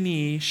 every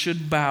knee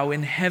should bow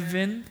in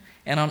heaven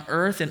and on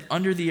earth and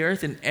under the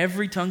earth, and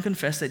every tongue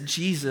confess that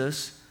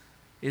Jesus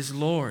is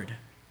Lord.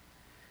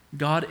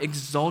 God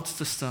exalts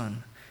the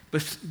Son,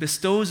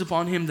 bestows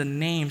upon him the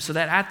name, so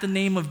that at the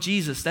name of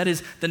Jesus, that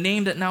is the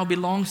name that now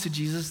belongs to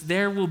Jesus,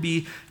 there will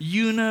be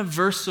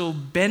universal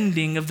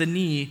bending of the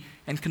knee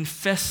and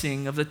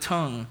confessing of the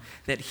tongue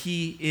that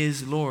he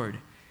is Lord.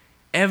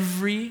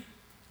 Every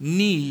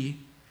knee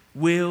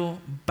will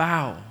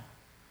bow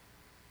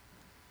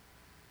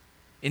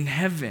in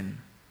heaven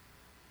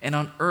and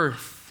on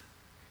earth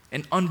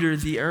and under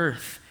the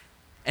earth,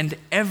 and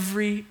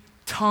every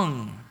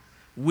tongue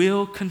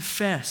will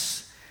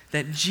confess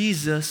that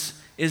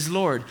Jesus is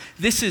Lord.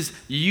 This is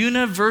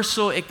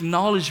universal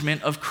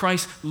acknowledgement of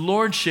Christ's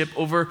lordship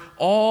over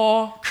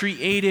all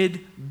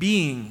created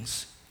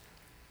beings.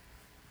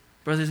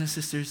 Brothers and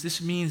sisters,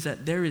 this means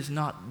that there is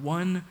not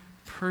one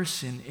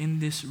person in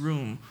this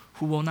room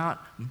who will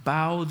not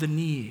bow the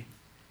knee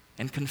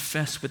and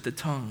confess with the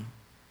tongue.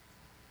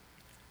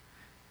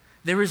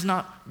 There is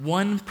not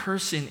one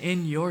person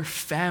in your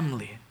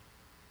family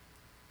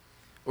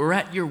or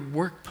at your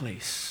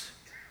workplace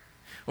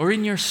or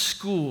in your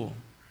school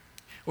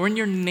or in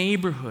your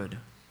neighborhood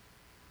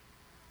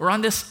or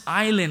on this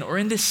island or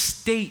in this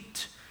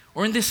state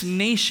or in this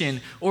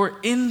nation or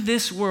in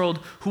this world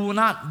who will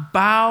not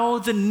bow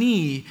the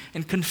knee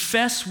and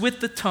confess with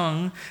the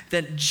tongue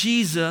that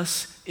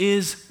Jesus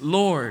is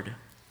Lord.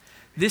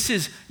 This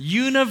is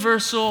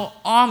universal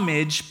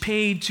homage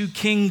paid to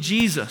King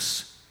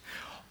Jesus.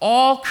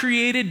 All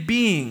created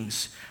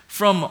beings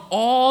from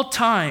all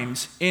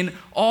times in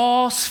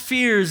all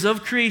spheres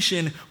of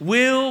creation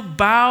will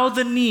bow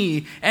the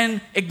knee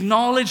and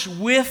acknowledge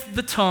with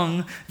the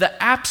tongue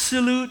the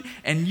absolute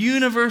and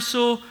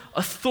universal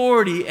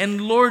authority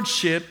and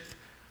lordship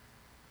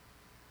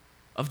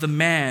of the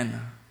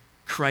man,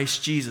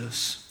 Christ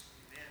Jesus.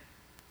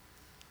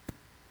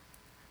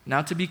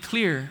 Now, to be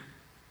clear,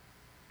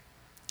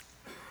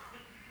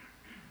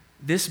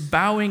 this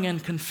bowing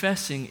and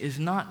confessing is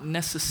not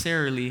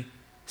necessarily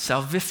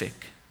salvific.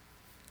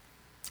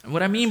 And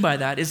what I mean by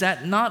that is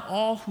that not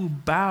all who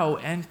bow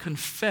and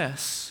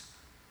confess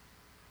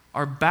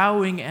are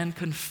bowing and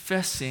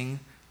confessing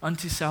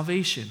unto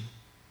salvation.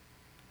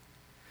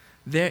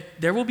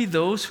 There will be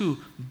those who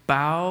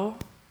bow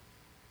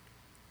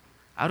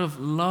out of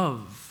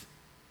love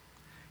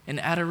and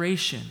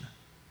adoration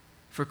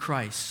for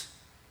Christ.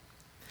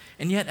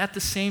 And yet at the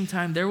same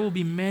time, there will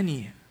be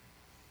many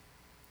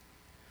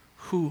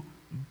who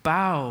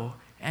bow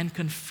and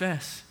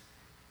confess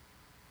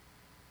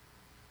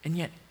and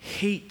yet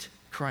hate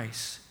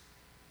Christ.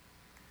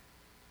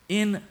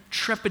 In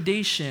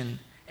trepidation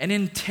and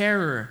in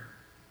terror,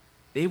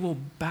 they will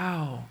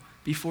bow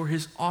before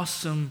his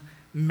awesome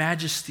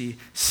majesty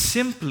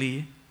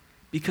simply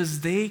because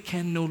they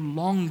can no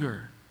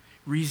longer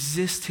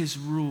resist his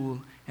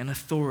rule and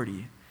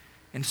authority.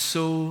 And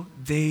so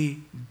they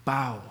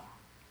bow.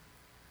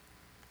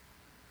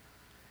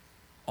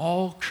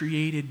 All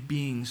created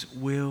beings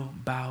will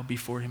bow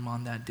before him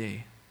on that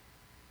day.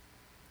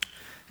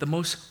 The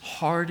most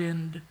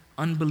hardened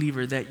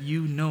unbeliever that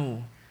you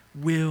know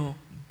will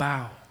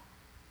bow.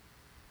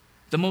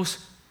 The most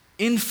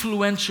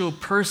influential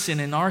person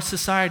in our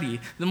society,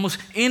 the most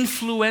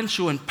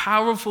influential and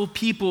powerful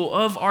people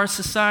of our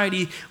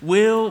society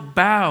will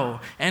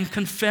bow and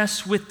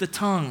confess with the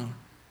tongue.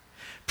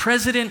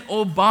 President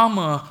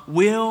Obama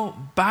will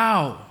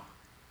bow.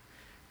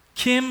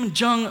 Kim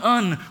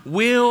Jong-un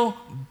will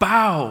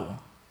bow.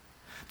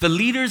 The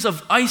leaders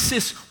of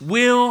ISIS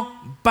will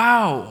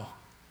bow.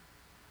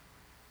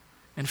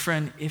 And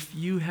friend, if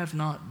you have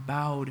not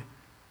bowed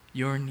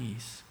your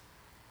knees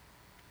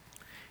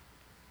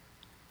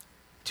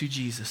to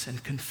Jesus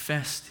and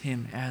confessed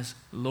him as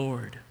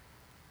Lord,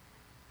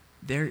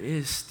 there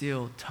is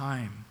still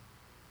time.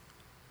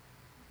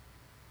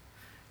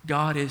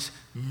 God is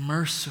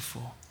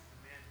merciful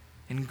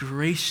and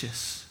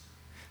gracious,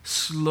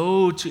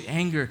 slow to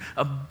anger,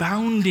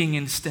 abounding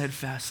in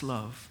steadfast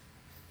love.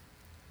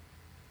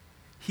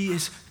 He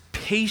is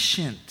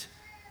patient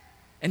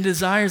and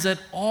desires that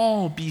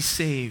all be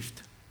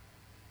saved.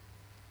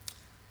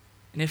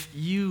 And if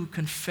you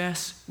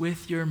confess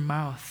with your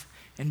mouth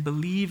and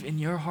believe in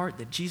your heart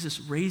that Jesus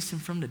raised him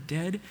from the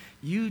dead,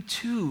 you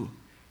too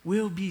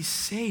will be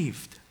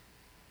saved.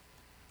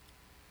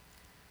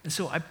 And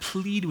so I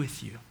plead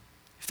with you,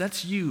 if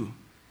that's you,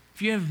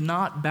 if you have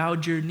not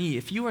bowed your knee,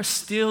 if you are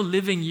still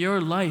living your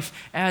life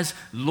as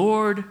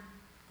Lord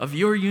of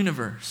your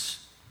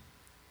universe,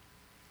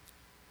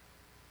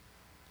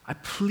 I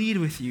plead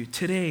with you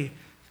today,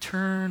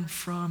 turn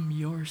from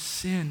your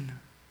sin.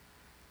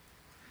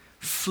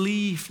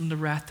 Flee from the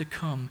wrath to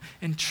come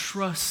and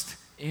trust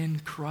in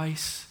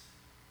Christ.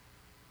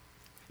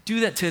 Do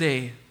that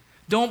today.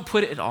 Don't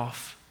put it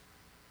off.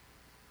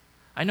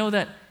 I know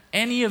that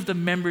any of the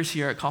members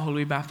here at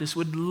Kahului Baptist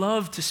would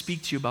love to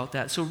speak to you about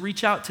that, so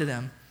reach out to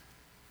them.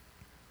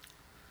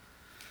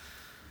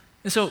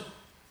 And so,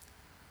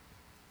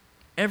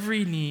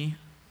 every knee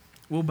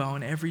will bow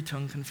and every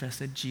tongue confess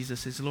that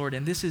Jesus is Lord.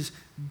 And this is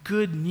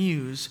good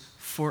news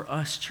for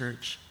us,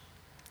 church.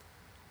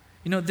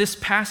 You know, this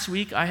past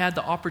week I had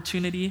the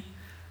opportunity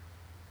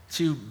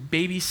to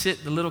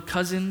babysit the little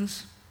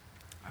cousins.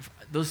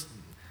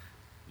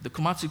 The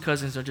Komatsu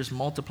cousins are just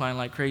multiplying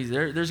like crazy.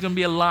 There's going to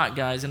be a lot,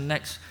 guys. In the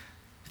next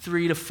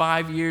 3 to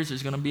 5 years,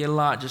 there's going to be a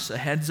lot. Just a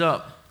heads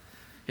up.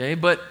 Okay?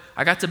 But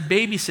I got to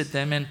babysit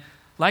them, and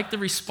like the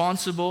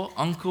responsible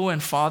uncle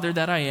and father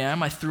that I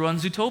am, I threw on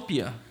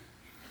Zootopia.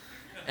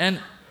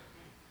 And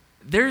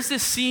there's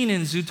this scene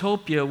in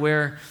Zootopia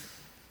where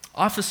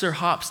Officer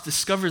Hops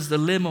discovers the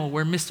limo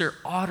where Mr.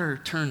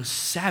 Otter turns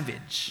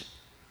savage.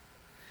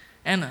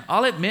 And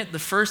I'll admit, the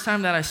first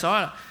time that I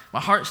saw it, my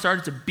heart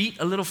started to beat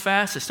a little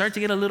fast. I started to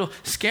get a little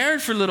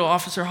scared for little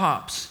Officer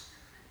Hops.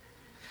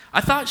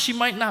 I thought she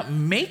might not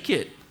make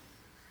it.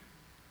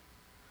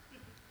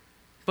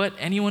 But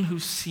anyone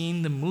who's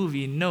seen the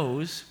movie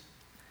knows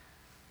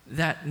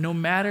that no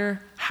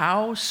matter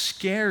how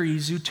scary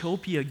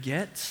Zootopia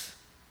gets,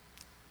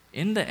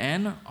 in the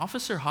end,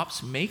 Officer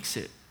Hops makes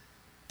it.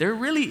 There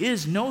really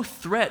is no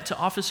threat to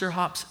Officer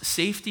Hops'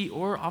 safety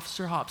or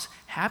Officer Hops'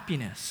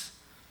 happiness.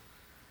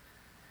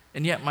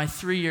 And yet my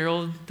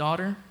 3-year-old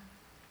daughter,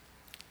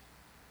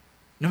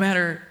 no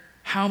matter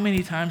how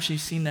many times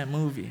she's seen that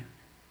movie,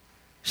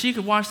 she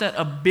could watch that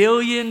 1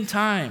 billion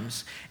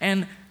times,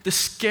 and the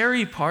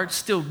scary parts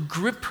still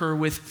grip her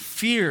with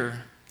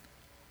fear.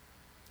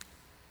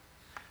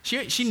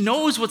 She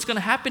knows what's going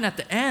to happen at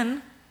the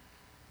end,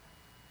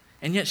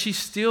 and yet she's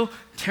still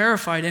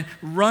terrified and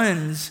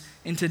runs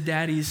into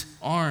Daddy's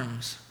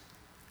arms.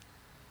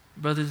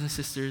 Brothers and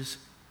sisters,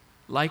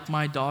 like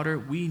my daughter,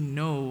 we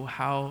know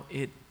how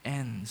it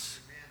ends.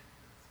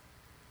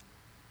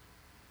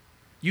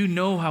 You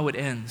know how it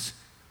ends.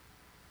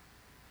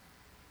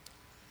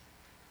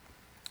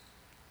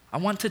 I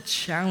want to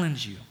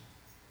challenge you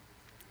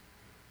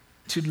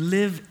to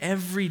live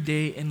every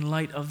day in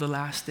light of the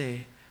last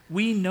day.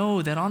 We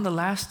know that on the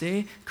last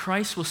day,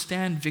 Christ will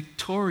stand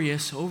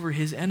victorious over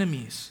his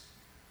enemies.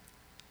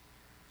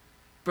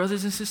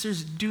 Brothers and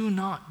sisters, do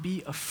not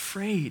be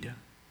afraid.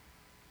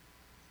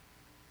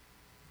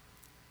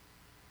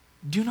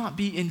 Do not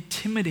be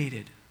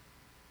intimidated.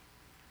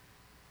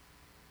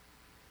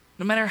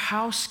 No matter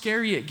how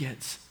scary it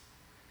gets,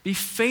 be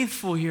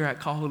faithful here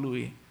at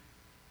Kahului.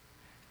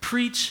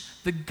 Preach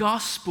the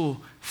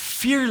gospel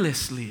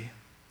fearlessly.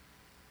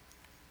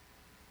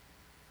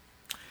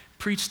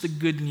 Preach the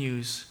good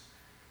news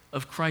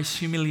of Christ's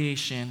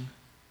humiliation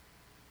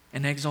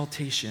and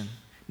exaltation,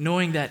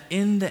 knowing that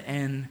in the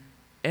end,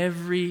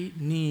 every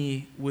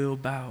knee will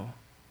bow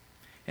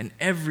and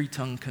every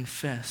tongue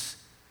confess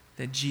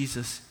that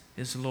Jesus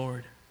is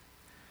Lord.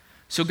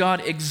 So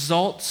God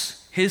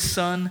exalts his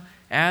Son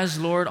as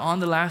Lord on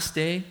the last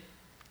day,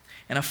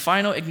 and a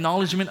final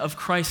acknowledgement of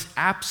Christ's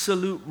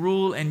absolute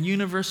rule and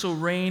universal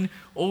reign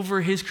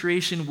over his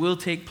creation will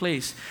take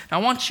place. Now,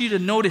 I want you to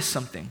notice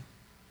something.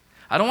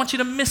 I don't want you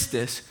to miss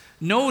this.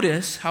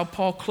 Notice how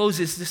Paul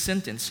closes this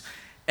sentence.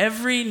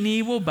 Every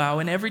knee will bow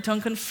and every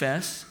tongue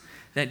confess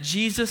that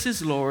Jesus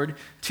is Lord,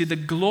 to the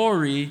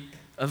glory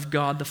of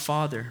God the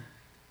Father.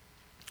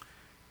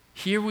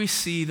 Here we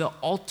see the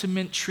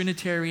ultimate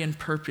Trinitarian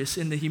purpose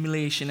in the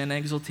humiliation and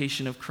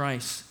exaltation of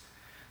Christ.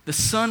 The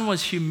Son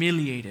was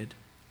humiliated,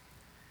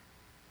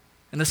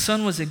 and the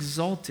Son was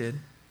exalted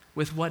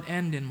with what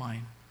end in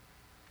mind?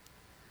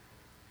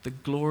 The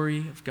glory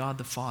of God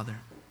the Father.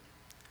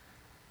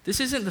 This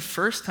isn't the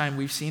first time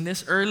we've seen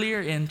this.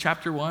 Earlier in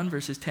chapter 1,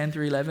 verses 10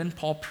 through 11,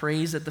 Paul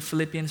prays that the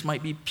Philippians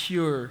might be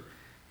pure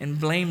and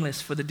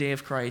blameless for the day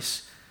of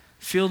Christ,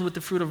 filled with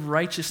the fruit of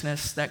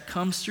righteousness that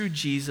comes through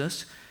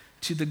Jesus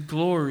to the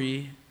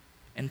glory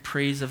and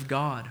praise of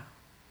God.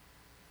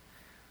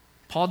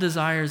 Paul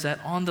desires that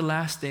on the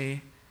last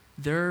day,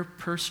 their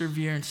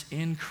perseverance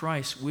in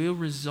Christ will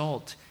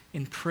result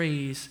in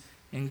praise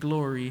and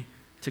glory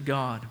to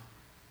God.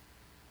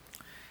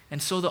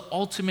 And so the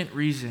ultimate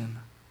reason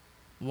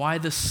why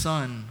the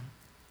Son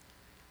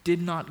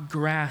did not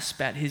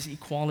grasp at his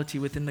equality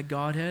within the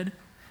Godhead,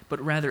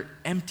 but rather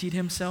emptied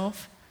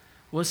himself,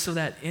 was so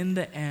that in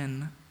the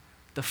end,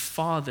 the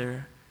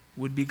Father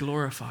would be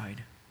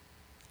glorified.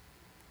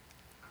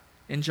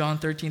 In John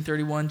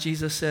 13:31,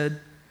 Jesus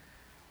said,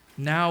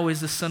 "Now is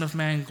the Son of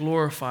Man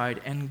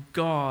glorified, and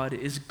God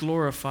is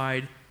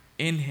glorified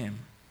in him."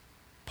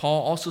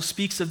 Paul also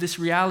speaks of this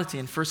reality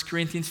in 1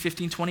 Corinthians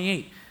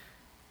 15:28.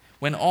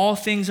 When all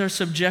things are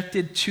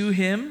subjected to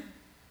him,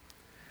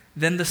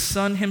 then the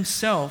Son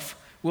himself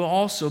will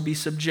also be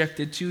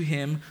subjected to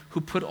him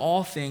who put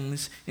all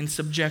things in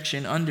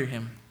subjection under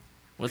him.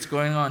 What's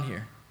going on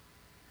here?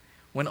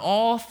 When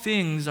all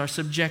things are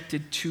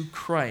subjected to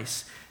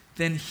Christ,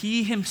 then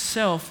he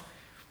himself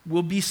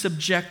will be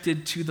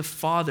subjected to the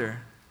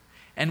Father.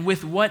 And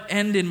with what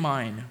end in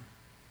mind?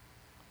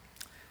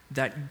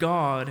 That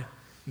God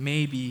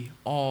may be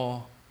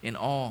all in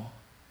all.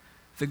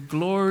 The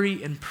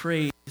glory and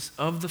praise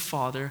of the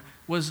Father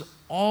was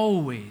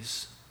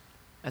always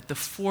at the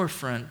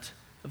forefront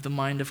of the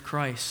mind of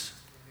Christ.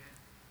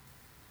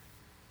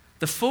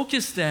 The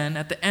focus then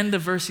at the end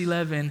of verse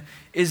 11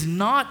 is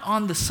not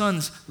on the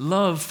Son's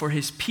love for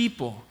his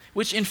people,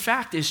 which in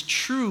fact is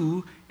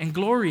true and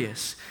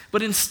glorious,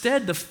 but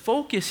instead the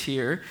focus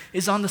here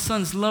is on the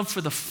Son's love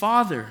for the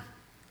Father.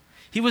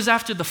 He was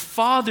after the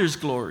Father's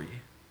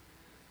glory.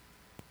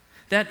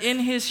 That in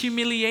his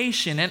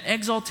humiliation and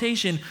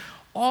exaltation,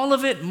 all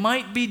of it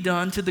might be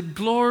done to the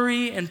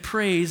glory and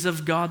praise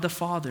of God the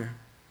Father.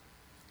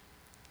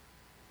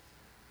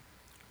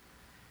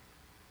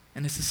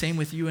 And it's the same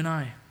with you and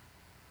I.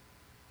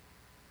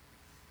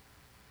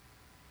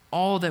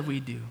 All that we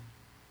do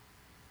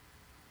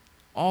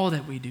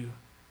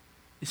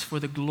is for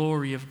the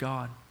glory of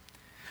God.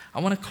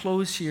 I want to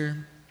close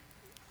here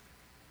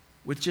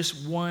with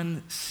just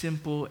one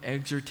simple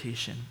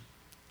exhortation,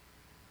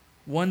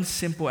 one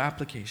simple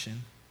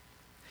application.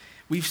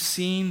 We've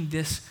seen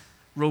this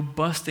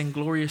robust and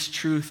glorious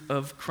truth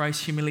of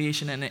Christ's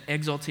humiliation and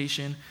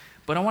exaltation,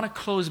 but I want to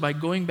close by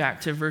going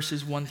back to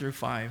verses 1 through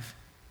 5.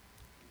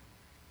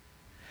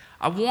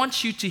 I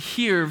want you to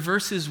hear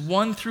verses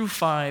 1 through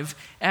 5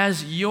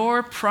 as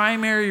your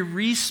primary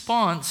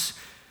response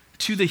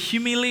to the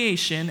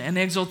humiliation and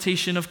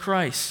exaltation of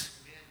Christ.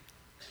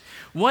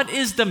 What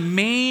is the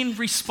main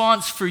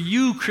response for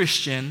you,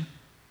 Christian,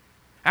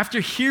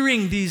 after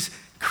hearing these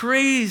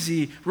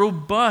crazy,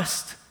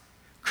 robust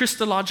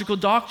Christological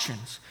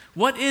doctrines?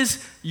 What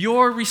is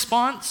your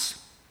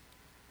response?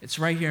 It's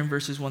right here in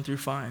verses 1 through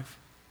 5.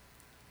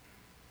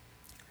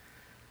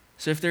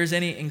 So if there's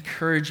any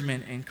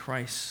encouragement in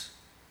Christ,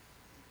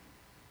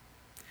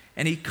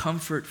 any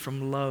comfort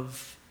from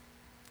love,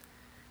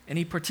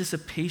 any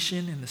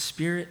participation in the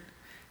Spirit,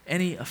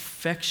 any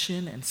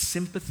affection and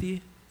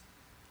sympathy,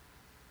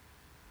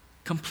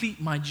 complete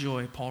my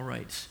joy, Paul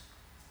writes.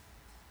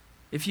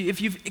 If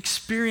you've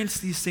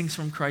experienced these things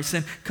from Christ,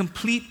 then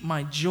complete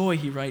my joy,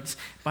 he writes,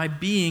 by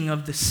being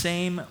of the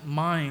same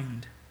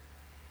mind,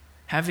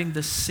 having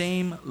the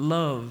same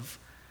love,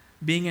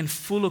 being in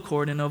full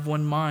accord and of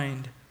one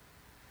mind.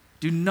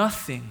 Do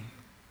nothing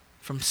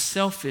from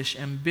selfish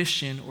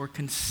ambition or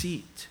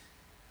conceit,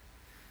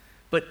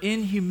 but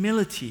in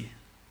humility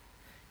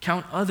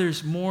count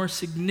others more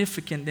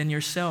significant than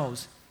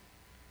yourselves.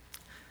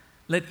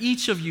 Let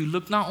each of you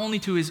look not only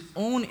to his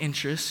own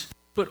interests,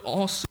 but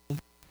also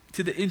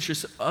to the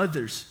interests of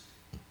others.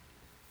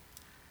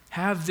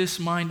 Have this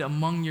mind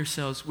among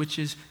yourselves, which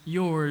is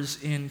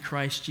yours in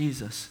Christ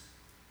Jesus.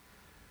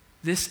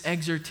 This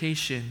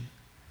exhortation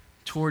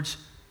towards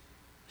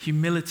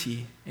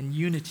humility and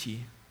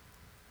unity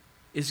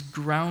is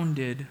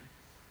grounded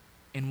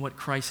in what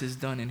Christ has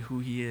done and who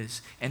he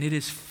is. And it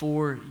is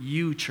for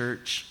you,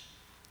 church.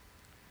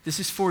 This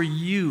is for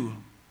you.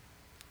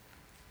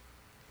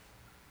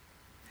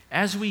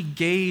 As we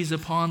gaze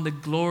upon the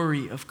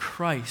glory of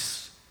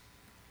Christ,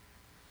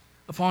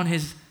 upon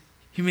his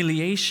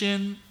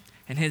humiliation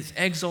and his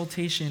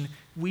exaltation,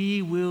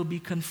 we will be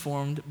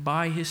conformed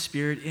by his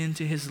Spirit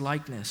into his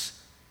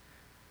likeness.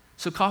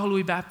 So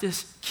Kahului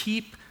Baptist,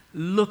 keep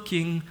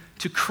looking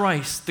to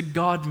Christ, the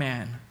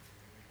God-man.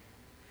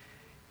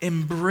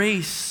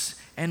 Embrace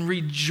and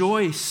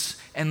rejoice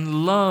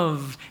and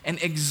love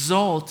and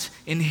exalt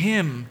in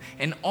him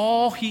and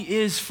all he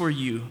is for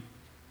you.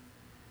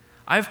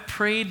 I've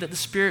prayed that the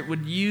Spirit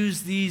would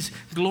use these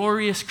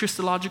glorious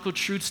Christological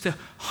truths to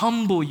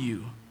humble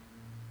you,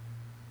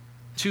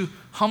 to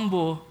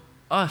humble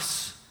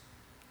us,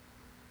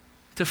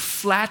 to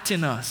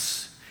flatten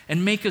us,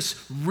 and make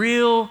us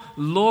real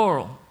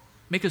low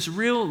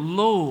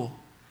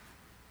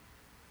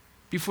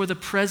before the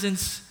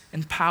presence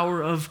and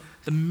power of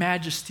the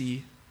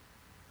majesty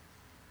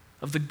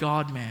of the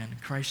God-man,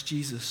 Christ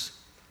Jesus.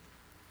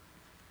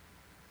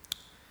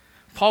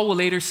 Paul will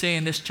later say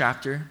in this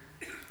chapter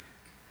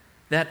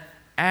that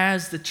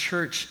as the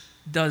church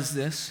does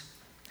this,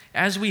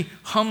 as we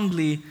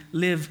humbly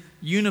live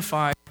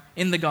unified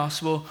in the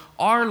gospel,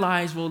 our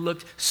lives will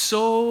look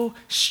so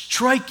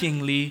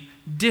strikingly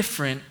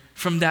different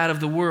from that of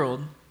the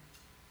world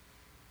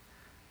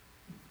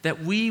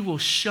that we will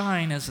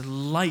shine as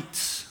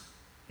lights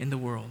in the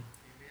world,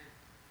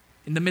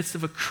 in the midst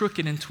of a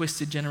crooked and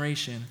twisted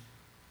generation.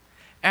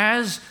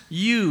 As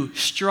you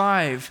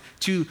strive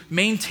to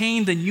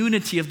maintain the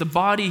unity of the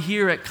body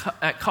here at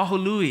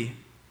Kahului,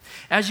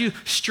 as you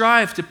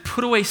strive to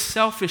put away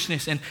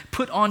selfishness and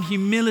put on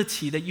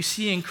humility that you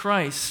see in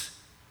Christ,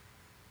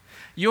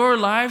 your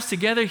lives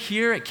together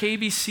here at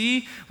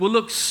KBC will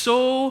look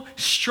so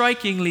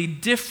strikingly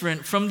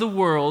different from the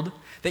world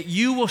that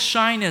you will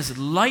shine as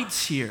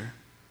lights here.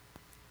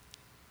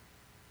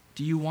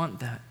 Do you want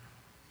that?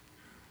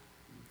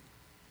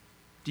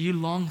 Do you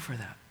long for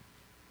that?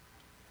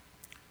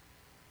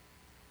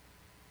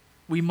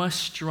 We must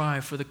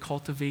strive for the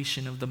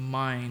cultivation of the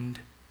mind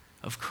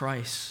of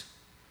Christ.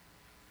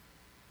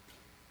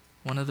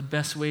 One of the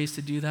best ways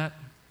to do that,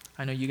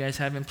 I know you guys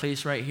have in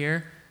place right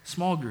here,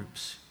 small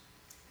groups.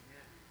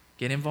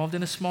 Get involved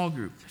in a small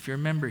group if you're a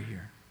member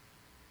here.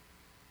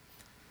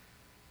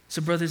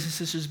 So brothers and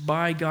sisters,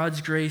 by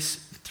God's grace,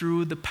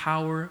 through the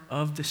power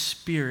of the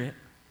Spirit,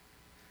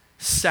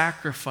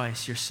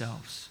 sacrifice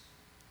yourselves.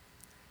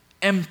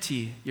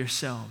 Empty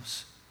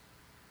yourselves.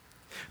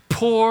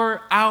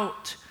 Pour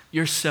out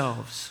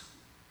yourselves.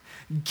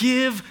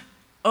 Give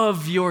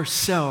of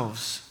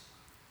yourselves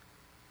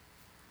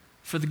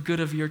for the good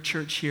of your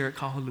church here at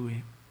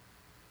Kahului,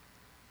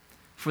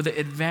 for the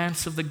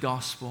advance of the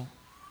gospel,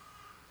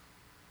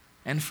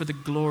 and for the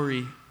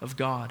glory of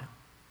God.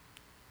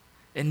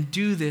 And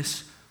do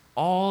this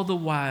all the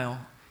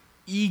while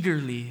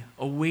eagerly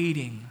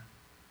awaiting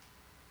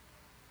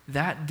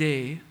that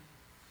day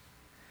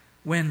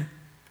when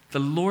the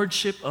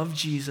lordship of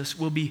Jesus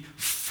will be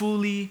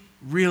fully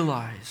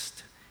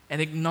realized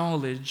and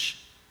acknowledged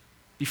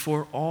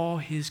before all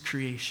his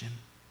creation.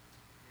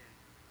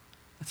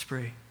 Let's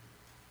pray.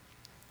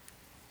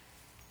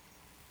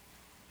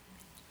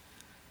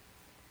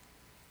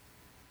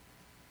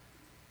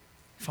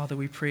 Father,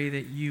 we pray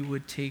that you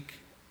would take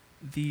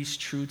these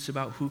truths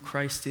about who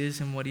Christ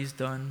is and what he's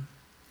done,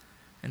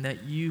 and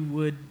that you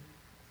would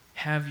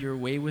have your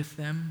way with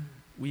them.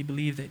 We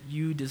believe that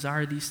you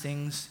desire these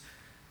things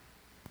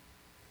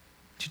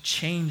to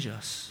change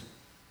us.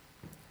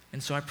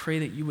 And so I pray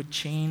that you would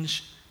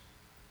change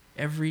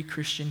every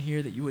Christian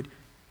here, that you would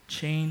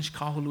change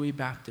Kahului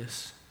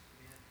Baptist.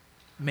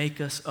 Make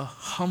us a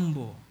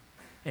humble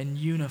and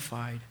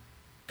unified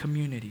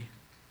community.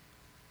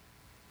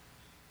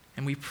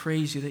 And we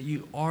praise you that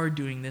you are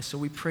doing this, so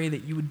we pray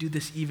that you would do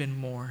this even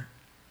more.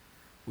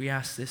 We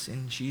ask this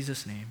in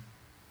Jesus' name.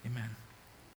 Amen.